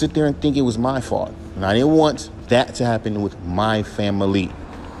 And I would sit there and think it was my fault. And I didn't want that to happen with my family.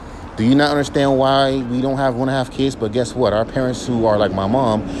 Do you not understand why we don't want to have kids? But guess what? Our parents who are like my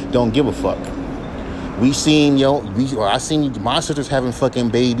mom don't give a fuck. I seen my sisters having fucking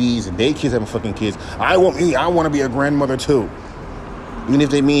babies and their kids having fucking kids. I want to be a grandmother too. Even if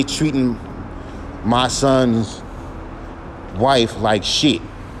they mean treating my son's wife like shit.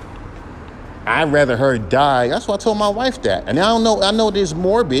 I'd rather her die. That's why I told my wife that. And I know this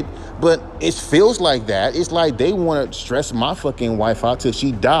morbid, but it feels like that. It's like they want to stress my fucking wife out till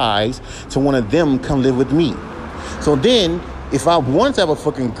she dies to one of them come live with me. So then, if I want to have a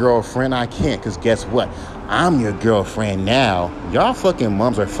fucking girlfriend, I can't. Because guess what? I'm your girlfriend now. Y'all fucking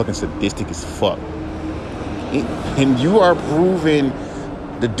moms are fucking sadistic as fuck. And you are proving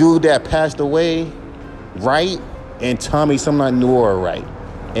the dude that passed away right and Tommy Something Noir right.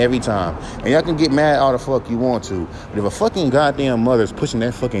 Every time. And y'all can get mad all the fuck you want to. But if a fucking goddamn mother's pushing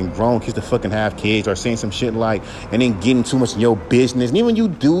that fucking grown kids to fucking have kids or saying some shit like, and then getting too much in your business, and even when you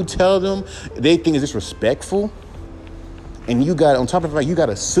do tell them, they think it's disrespectful. And you got, on top of that, you got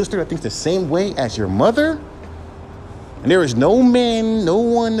a sister that thinks the same way as your mother. And there is no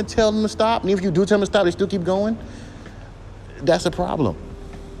one to tell them to stop. And if you do tell them to stop, they still keep going. That's a problem.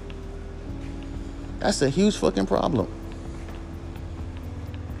 That's a huge fucking problem.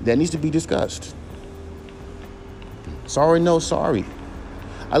 That needs to be discussed. Sorry, no sorry.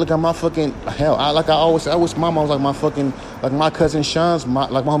 I look at my fucking hell. I wish my mom was like my cousin Sean's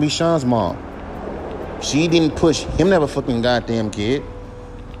mom, like my homie Sean's mom. She didn't push him to have a fucking goddamn kid.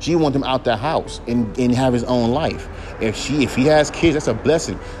 She want him out the house and have his own life. If he has kids, that's a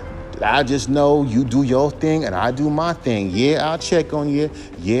blessing. I just know you do your thing and I do my thing. Yeah, I'll check on you.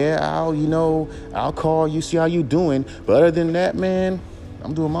 Yeah, I'll call you, see how you doing. But other than that, man,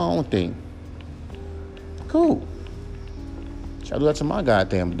 I'm doing my own thing. Cool. I do that to my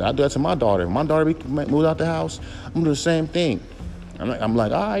goddamn. I do that to my daughter. If my daughter moved out the house, I'm gonna do the same thing. I'm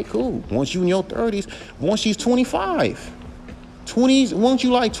like, all right, cool. Once you in your 30s, once she's 25. 20s, once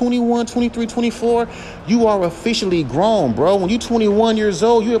you like 21, 23, 24, you are officially grown, bro. When you 21 years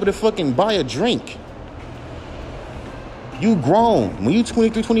old, you're able to fucking buy a drink. You grown. When you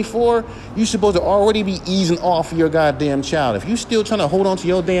 23, 24, you supposed to already be easing off your goddamn child. If you still trying to hold on to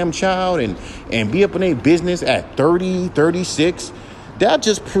your damn child and be up in their business at 30, 36, that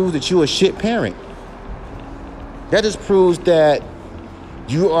just proves that you a shit parent. That just proves that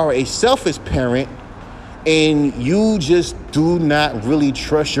you are a selfish parent and you just do not really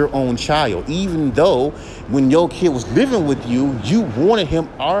trust your own child, even though when your kid was living with you, you wanted him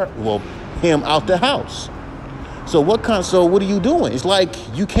out the house. So what are you doing? It's like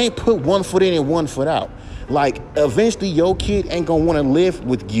you can't put one foot in and one foot out. Like eventually your kid ain't gonna want to live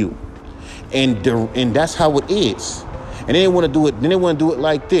with you, and that's how it is. And they want to do it. Then they want to do it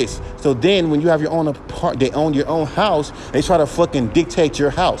like this. So then when you have your own they own your own house. They try to fucking dictate your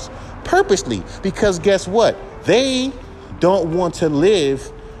house. Purposely, because guess what? They don't want to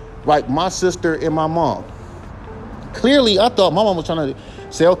live like my sister and my mom. Clearly, I thought my mom was trying to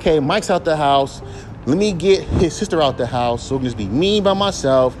say, okay, Mike's out the house. Let me get his sister out the house. So it can just be me by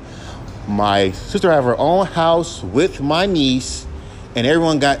myself. My sister have her own house with my niece. And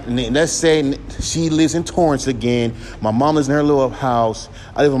everyone let's say she lives in Torrance again. My mom lives in her little house.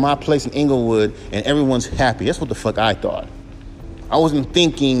 I live in my place in Inglewood. And everyone's happy. That's what the fuck I thought. I wasn't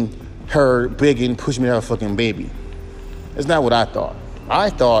thinking her begging, pushing me to have a fucking baby. That's not what I thought. I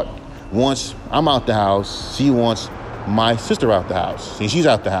thought once I'm out the house, she wants my sister out the house. See, she's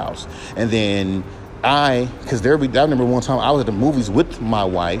out the house. And then I remember one time I was at the movies with my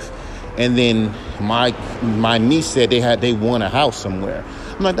wife, and then my niece said they won a house somewhere.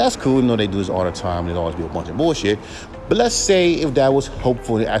 I'm like, that's cool. You know, they do this all the time. There's always be a bunch of bullshit. But let's say if that was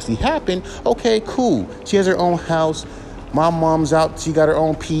hopeful to actually happen, okay, cool. She has her own house. My mom's out. She got her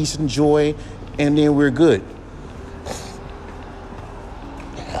own peace and joy, and then we're good.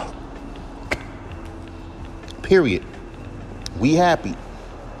 Period. We happy.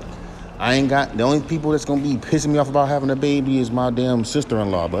 I ain't got, the only people that's gonna be pissing me off about having a baby is my damn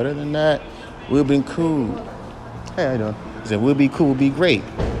sister-in-law. But other than that, we've been cool. Hey, how you doing? I said, we'll be cool, we'll be great.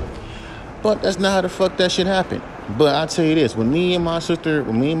 But that's not how the fuck that shit happened. But I tell you this, when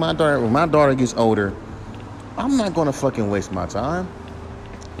my daughter gets older, I'm not gonna fucking waste my time.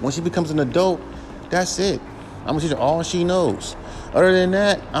 When she becomes an adult, that's it. I'm gonna teach her all she knows. Other than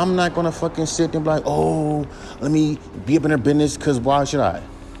that, I'm not gonna fucking sit there and be like, oh, let me be up in her business, because why should I?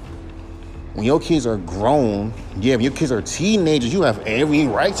 When your kids are grown, when your kids are teenagers, you have every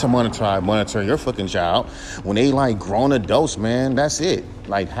right to monitor your fucking child. When they like grown adults, man, that's it.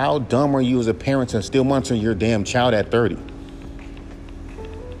 Like, how dumb are you as a parent to still monitor your damn child at 30?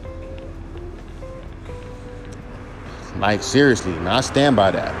 Like, seriously, and I stand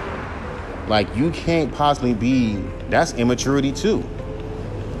by that. Like, you can't possibly be, that's immaturity too.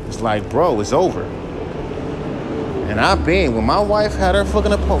 It's like, bro, it's over. And I've been, when my wife had her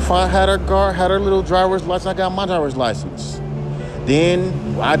had her little driver's license, I got my driver's license.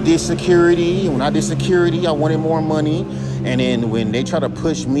 Then I did security. When I did security, I wanted more money. And then when they tried to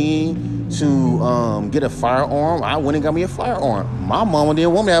push me to get a firearm, I went and got me a firearm. My mama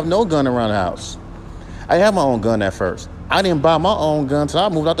didn't want me to have no gun around the house. I had my own gun at first. I didn't buy my own gun until I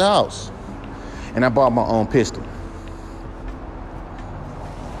moved out the house. And I bought my own pistol.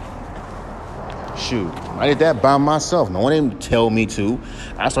 Shoot, I did that by myself. No one didn't tell me to.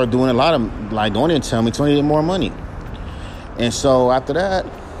 I started doing a lot of, like, no one didn't tell me to. I needed more money. And so after that,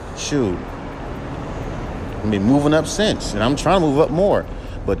 shoot, I've been moving up since. And I'm trying to move up more.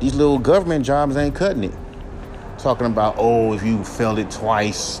 But these little government jobs ain't cutting it. Talking about, oh, if you failed it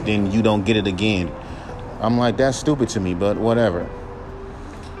twice, then you don't get it again. I'm like, that's stupid to me, but whatever.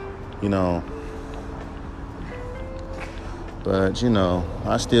 You know. But, you know,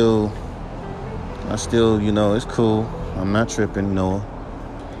 I still, you know, it's cool. I'm not tripping, you know.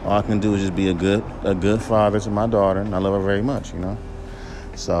 All I can do is just be a good father to my daughter, and I love her very much, you know.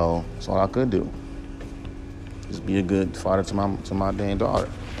 So that's all I could do. Just be a good father to my damn daughter.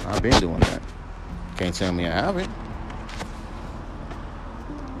 I've been doing that. Can't tell me I haven't.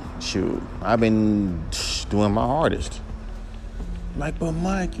 Shoot, I've been doing my hardest. Like, but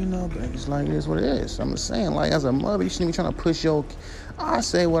Mike, but it's like, it is what it is. I'm just saying, like, as a mother, you shouldn't be trying to push your... I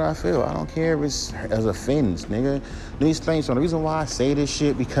say what I feel. I don't care if it's as offense, nigga. These things, so the reason why I say this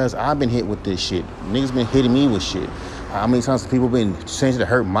shit, because I've been hit with this shit. Niggas been hitting me with shit. How many times people been saying to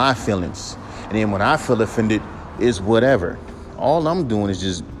hurt my feelings? And then when I feel offended, it's whatever. All I'm doing is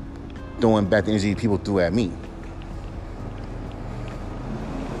just throwing back the energy people threw at me.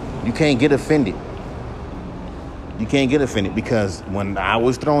 You can't get offended. You can't get offended because when I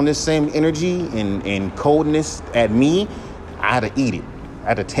was throwing this same energy and coldness at me, I had to eat it. I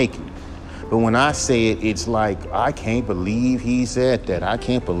had to take it. But when I say it, it's like, I can't believe he said that. I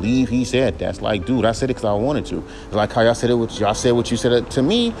can't believe he said that. It's like, dude, I said it because I wanted to. It's like how y'all said what you said to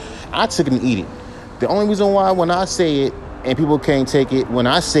me. I took it and eat it. The only reason why when I say it and people can't take it, when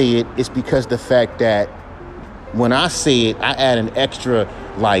I say it, it's because the fact that when I say it, I add an extra,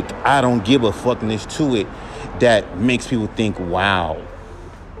 like, I don't give a fuckness to it that makes people think, wow.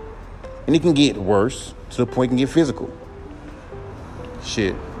 And it can get worse to the point it can get physical.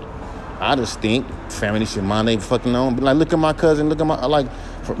 Shit. I just think family should mind their fucking own. Like, look at my cousin, look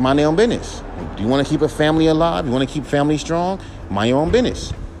at mind their own business. Do you want to keep a family alive? You want to keep family strong? Mind your own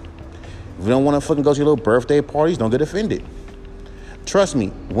business. If you don't want to fucking go to your little birthday parties, don't get offended. Trust me,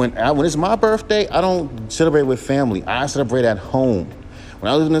 when it's my birthday, I don't celebrate with family. I celebrate at home.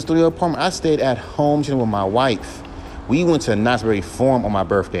 When I lived in the studio apartment, I stayed at home chilling with my wife. We went to Knott's Berry Farm on my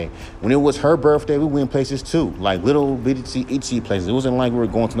birthday. When it was her birthday, we went places too, like little bitty itchy places. It wasn't like we were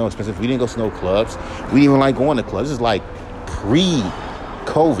going to no expensive. We didn't go to no clubs. We didn't even like going to clubs. This is like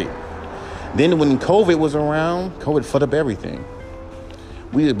pre-COVID. Then when COVID was around, COVID fucked up everything.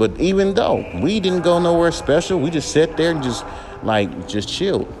 But even though we didn't go nowhere special, we just sat there and just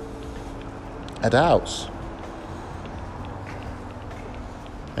chilled at the house.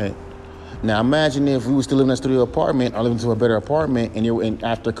 Hey. Now imagine if we were still living in a studio apartment or living to a better apartment and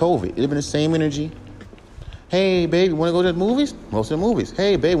after COVID. It'd have been the same energy. Hey, babe, you want to go to the movies? Go to the movies.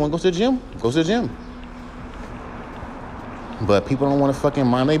 Hey, babe, want to go to the gym? Go to the gym. But people don't want to fucking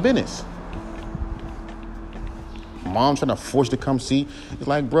mind their business. Mom trying to force you to come see. It's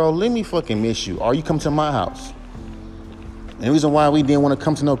like, bro, let me fucking miss you. Or you come to my house. And the reason why we didn't want to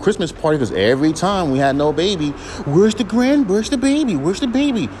come to no Christmas party, because every time we had no baby, where's the baby? Where's the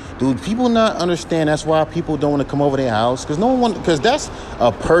baby? Dude, people not understand. That's why people don't want to come over their house. Because that's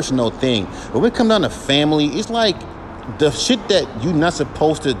a personal thing. But when it comes down to family, it's like the shit that you're not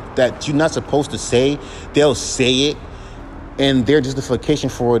supposed to say, they'll say it. And their justification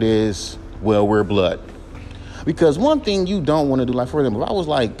for it is, well, we're blood. Because one thing you don't want to do, like, for example, if I was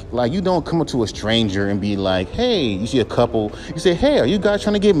like you don't come up to a stranger and be like, hey, you see a couple, you say, hey, are you guys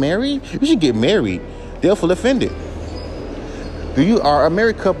trying to get married? You should get married. They'll feel offended. You are a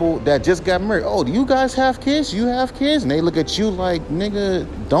married couple that just got married. Oh, do you guys have kids? You have kids? And they look at you like, nigga,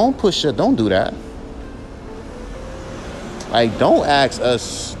 don't do that. Like, don't ask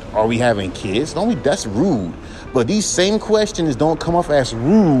us, are we having kids? That's rude. But these same questions don't come off as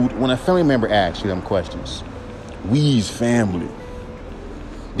rude when a family member asks you them questions. We's family.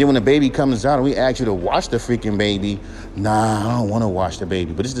 Then when the baby comes out and we ask you to watch the freaking baby, nah, I don't want to watch the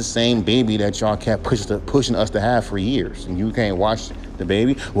baby. But it's the same baby that y'all kept pushing us to have for years. And you can't watch the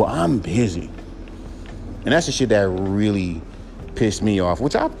baby? Well, I'm busy. And that's the shit that really pissed me off,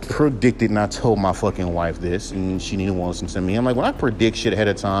 which I predicted, and I told my fucking wife this, and she didn't want to listen to me. I'm like, when I predict shit ahead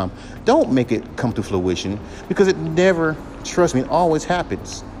of time, don't make it come to fruition, because it never, trust me, it always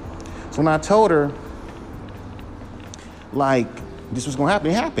happens. So when I told her, like, this was going to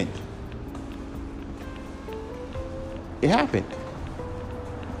happen, it happened. It happened.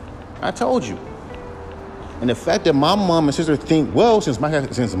 I told you. And the fact that my mom and sister think, well, since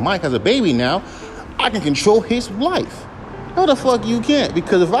Mike has a baby now, I can control his life. No, the fuck you can't.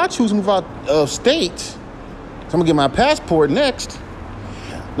 Because if I choose to move out of state, so I'm going to get my passport next.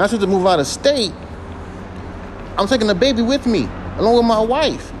 And I choose to move out of state, I'm taking the baby with me, along with my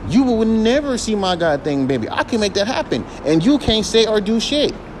wife. You will never see my goddamn baby. I can make that happen. And you can't say or do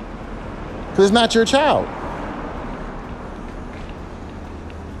shit. Because it's not your child.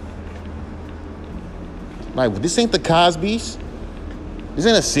 Like, this ain't the Cosbys. This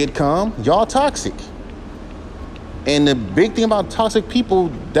ain't a sitcom. Y'all toxic. And the big thing about toxic people,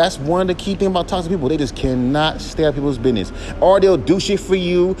 that's one of the key things about toxic people. They just cannot stay out of people's business. Or they'll do shit for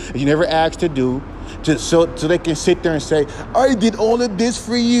you that you never asked to do. Just so they can sit there and say, I did all of this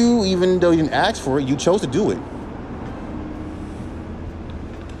for you, even though you didn't ask for it. You chose to do it.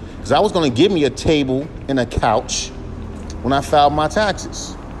 Because I was going to give me a table and a couch when I filed my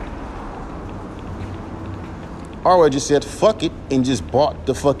taxes. Or I just said, fuck it, and just bought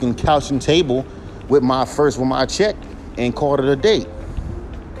the fucking couch and table with my check and called it a date.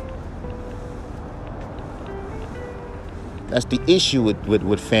 That's the issue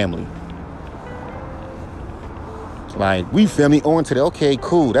with family. Like, we family oriented. Okay,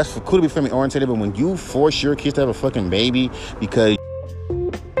 cool. That's cool to be family oriented, but when you force your kids to have a fucking baby because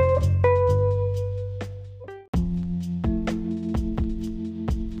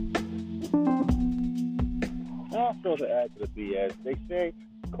also to add to the BS, they say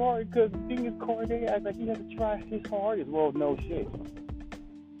Corey, because the thing is, Corey, they act like he has to try his hardest. Well, no shit.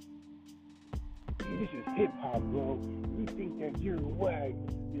 This is hip hop, bro. You think that you're whack,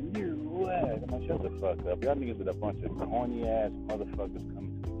 and you're whack. I'm gonna shut the fuck up. Y'all niggas with a bunch of corny ass motherfuckers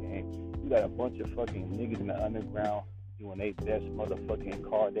coming to the game. You got a bunch of fucking niggas in the underground doing their best motherfucking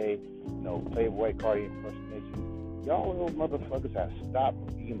Cardi, Playboy Cardi impersonation. Y'all little motherfuckers have stopped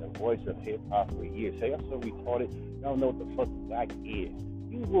being the voice of hip hop for years. Say y'all so retarded. Y'all don't know what the fuck whack is.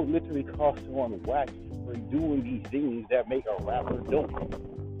 You will literally call someone whack for doing these things that make a rapper dope.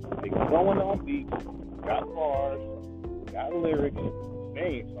 Like going on beats, got bars, got lyrics,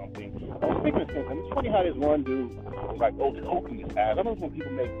 saying something. Speaking of something, it's funny how this one dude was like, Token is ass. I know when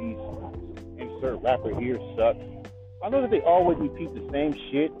people make these insert rapper here suck. I know that they always repeat the same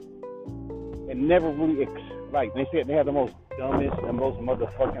shit and never really, they said they have the most dumbest and most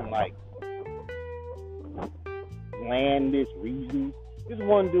motherfucking, blandest reasons. This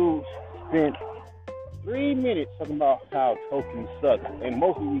one dude spent 3 minutes talking about how Token sucks and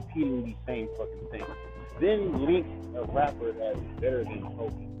mostly repeating these same fucking things. Then link a rapper that's better than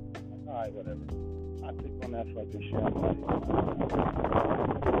Token. Alright, whatever. I clicked on that fucking shit.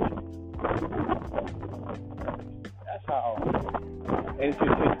 That's how. And it's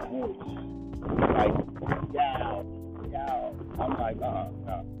just his voice. Like, yow. I'm like, nah.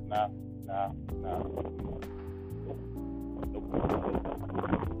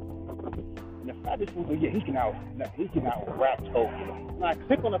 And the fact is, he can out rap Token. When I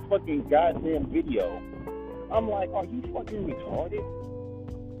click on a fucking goddamn video, I'm like, are you fucking retarded?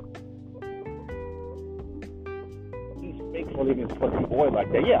 He's fake for leaving his fucking boy like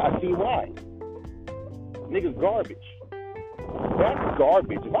that. Yeah, I see why. Nigga's garbage. That's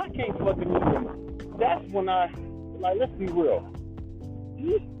garbage. If I can't fucking even, that's when let's be real.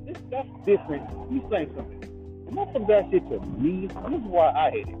 That's different. You say something. And that's some bad shit to me. This is why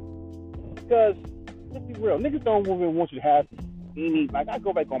I hate it. Because, let's be real, niggas don't even want you to have any, I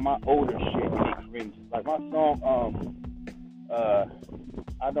go back on my older shit and it cringe. Like my song,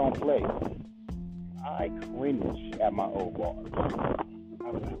 I Don't Play. I cringe at my old bars. I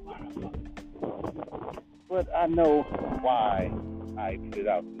was like, what the fuck? But I know why I put it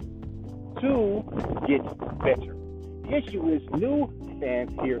out there. To get better. The issue is new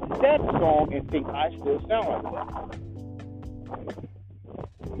fans hear that song and think I still sound like that.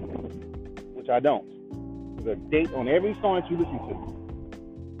 Which I don't. There's a date on every song that you listen to.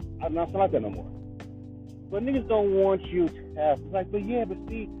 I do not sound like that no more. But niggas don't want you to have, but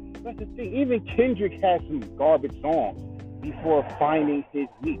see, that's the thing. Even Kendrick has some garbage songs before finding his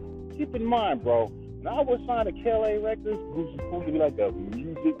niche. Keep in mind, bro, when I was signed to KLA Records, which is supposed to be like a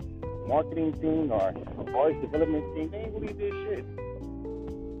music marketing thing or artist development thing, they ain't really did shit.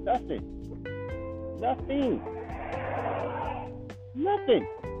 Nothing.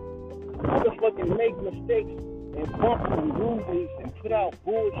 Motherfucking make mistakes and bump some movies and put out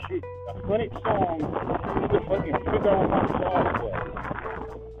bullshit, 100 songs, to fucking figure out what my song was.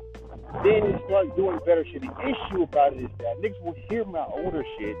 Then you start doing better shit. The issue about it is that niggas will hear my older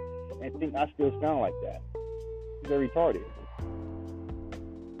shit and think I still sound like that. They're retarded.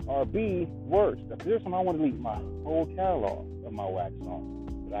 Or B, worse. There's some I want to leave my whole catalog of my wax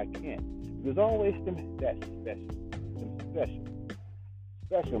songs, but I can't. There's always some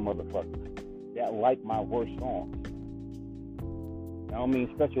special motherfuckers that like my worst songs. I don't mean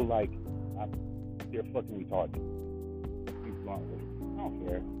special like they're fucking retarded. I don't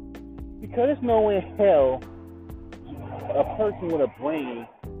care. Because there's no way in hell a person with a brain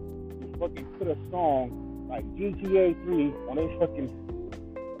can fucking put a song like GTA 3 on their fucking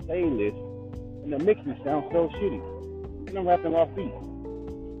playlist and the mixing sounds so shitty. And I'm rapping off beat.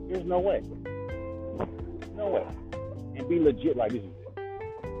 There's no way. No way. And be legit like this is it.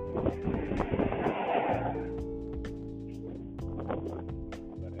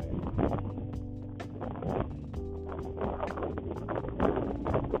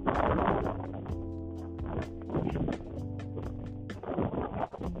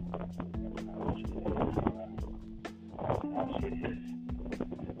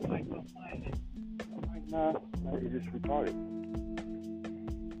 Nah, you're just retarded.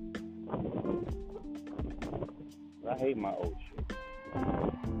 I hate my old shit. I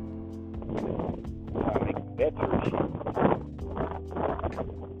make the better shit.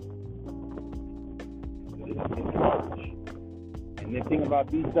 It's garbage. And the thing about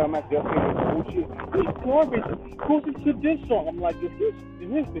these dumbass, they'll say, oh shit, it's garbage. Goes into this song. I'm like, if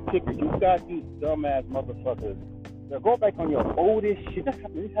here's the kicker. You got these dumbass motherfuckers. They'll go back on your oldest shit.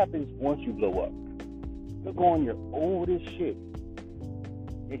 This happens once you blow up. They'll go on your oldest shit.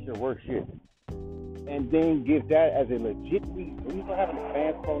 It's your worst shit. And then give that as a legit reason. When you start having the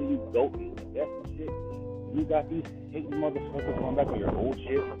fans calling you dope and that's and shit, you got these hating motherfuckers going back on your old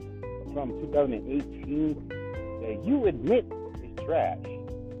shit from 2018 that you admit is trash.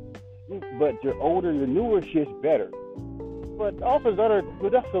 But your older, the newer shit's better. But also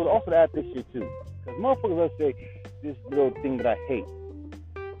add this shit too. Because motherfuckers will say this little thing that I hate.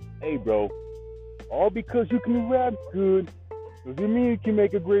 Hey bro, all because you can rap good doesn't mean you can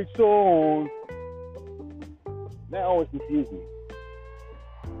make a great song. That always confuses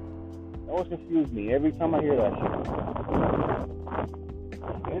me. Every time I hear that shit.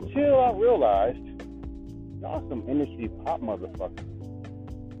 Until I realized y'all some industry pop motherfuckers.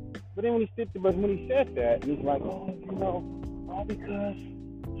 But then when he said that, he's like, oh, you know, all because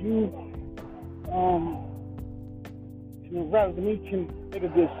you rap to me can make a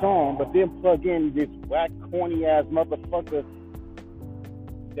good song, but then plug in this whack, corny ass motherfucker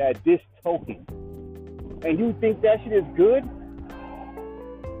that diss token. And you think that shit is good?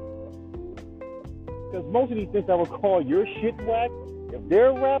 Because most of these things I would call your shit whack, if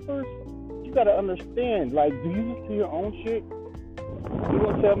they're rappers, you gotta understand, like, do you listen to your own shit? You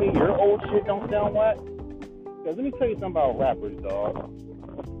gonna tell me your old shit don't sound whack? Because let me tell you something about rappers, dog.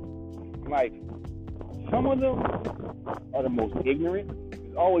 Like, some of them are the most ignorant.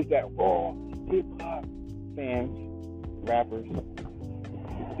 There's always that raw hip-hop fans, rappers.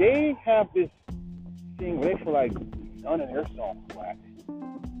 They have this thing where they feel like none of their songs whack.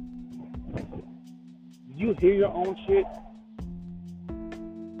 Did you hear your own shit?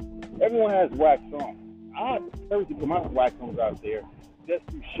 Everyone has whack songs. I personally put my whack songs out there just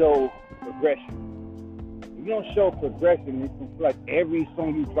to show progression. If you don't show progression, it's feel like every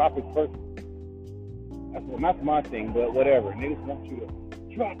song you drop is perfect. That's my thing, but whatever. Niggas want you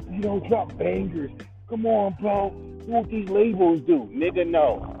to drop bangers. Come on, bro. Do what these labels do. Nigga,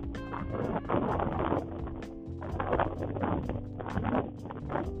 no.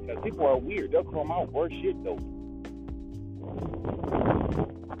 Because people are weird. They'll come out worse shit, though.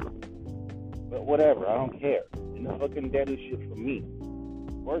 But whatever. I don't care. And the fucking that is shit for me.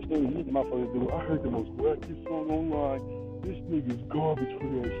 Worst thing these motherfuckers do, I heard the most wackest song online. This nigga's garbage for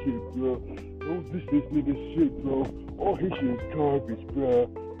that shit, bro. Don't diss this nigga's shit, bro. All his shit is garbage, bro.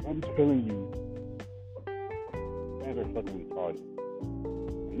 I'm telling you. Fans are fucking retarded.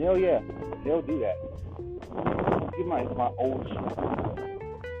 And they'll do that. Give my old shit.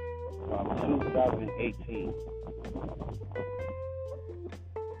 From 2018.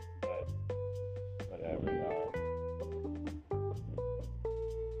 But, whatever, y'all.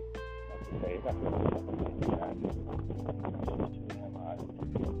 Okay, that's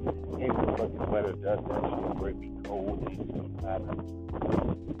if the fucking weather does that shit where it be cold and it's gonna happen.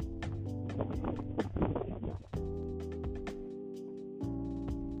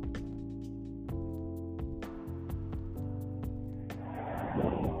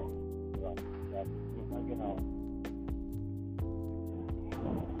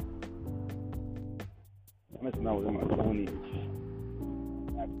 I'm missing out with my 20s.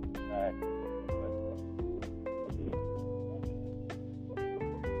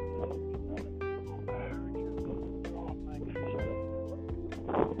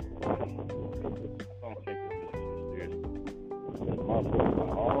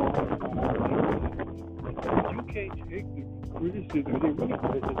 You can't take the criticism. They really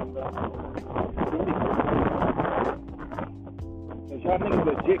criticism because y'all niggas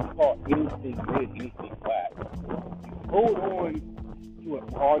legit call anything good, anything whack. Hold on to an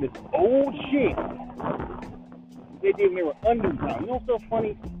artist's old shit they did when they were underground. You know what's so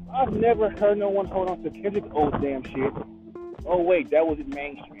funny? I've never heard no one hold on to Kendrick's old damn shit. Oh wait, that wasn't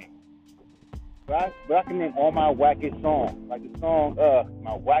mainstream. But I can name all my wackest songs. Like the song,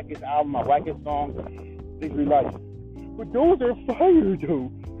 my wackest album, my wackest song, Victory Life. But those are fire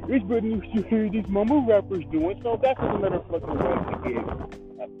though. It's better than you hear these mumble rappers doing. So that's another fucking way to give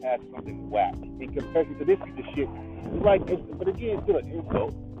past something whack. In comparison to this piece of shit. It's like, but again, it's still an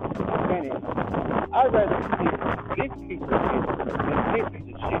insult. I'd rather see this piece of shit than this piece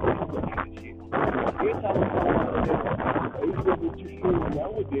of shit. Here's how it's going on. It's what you hear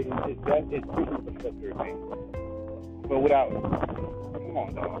nowadays is that it's different from what they're saying. But without, come on,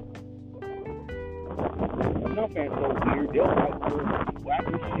 dog. Some fans so weird, they'll like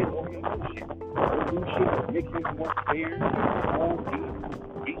wacky shit over new shit. New shit mixing more fair, old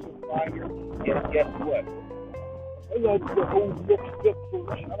decent fire. Guess what? I like the old mixed up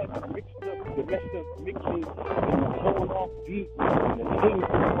selection. I like the messed up mixing and the throwing off beat and the singing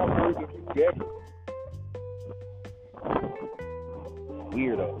from the together.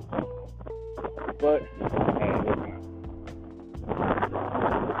 Weirdo. But, hey, listen.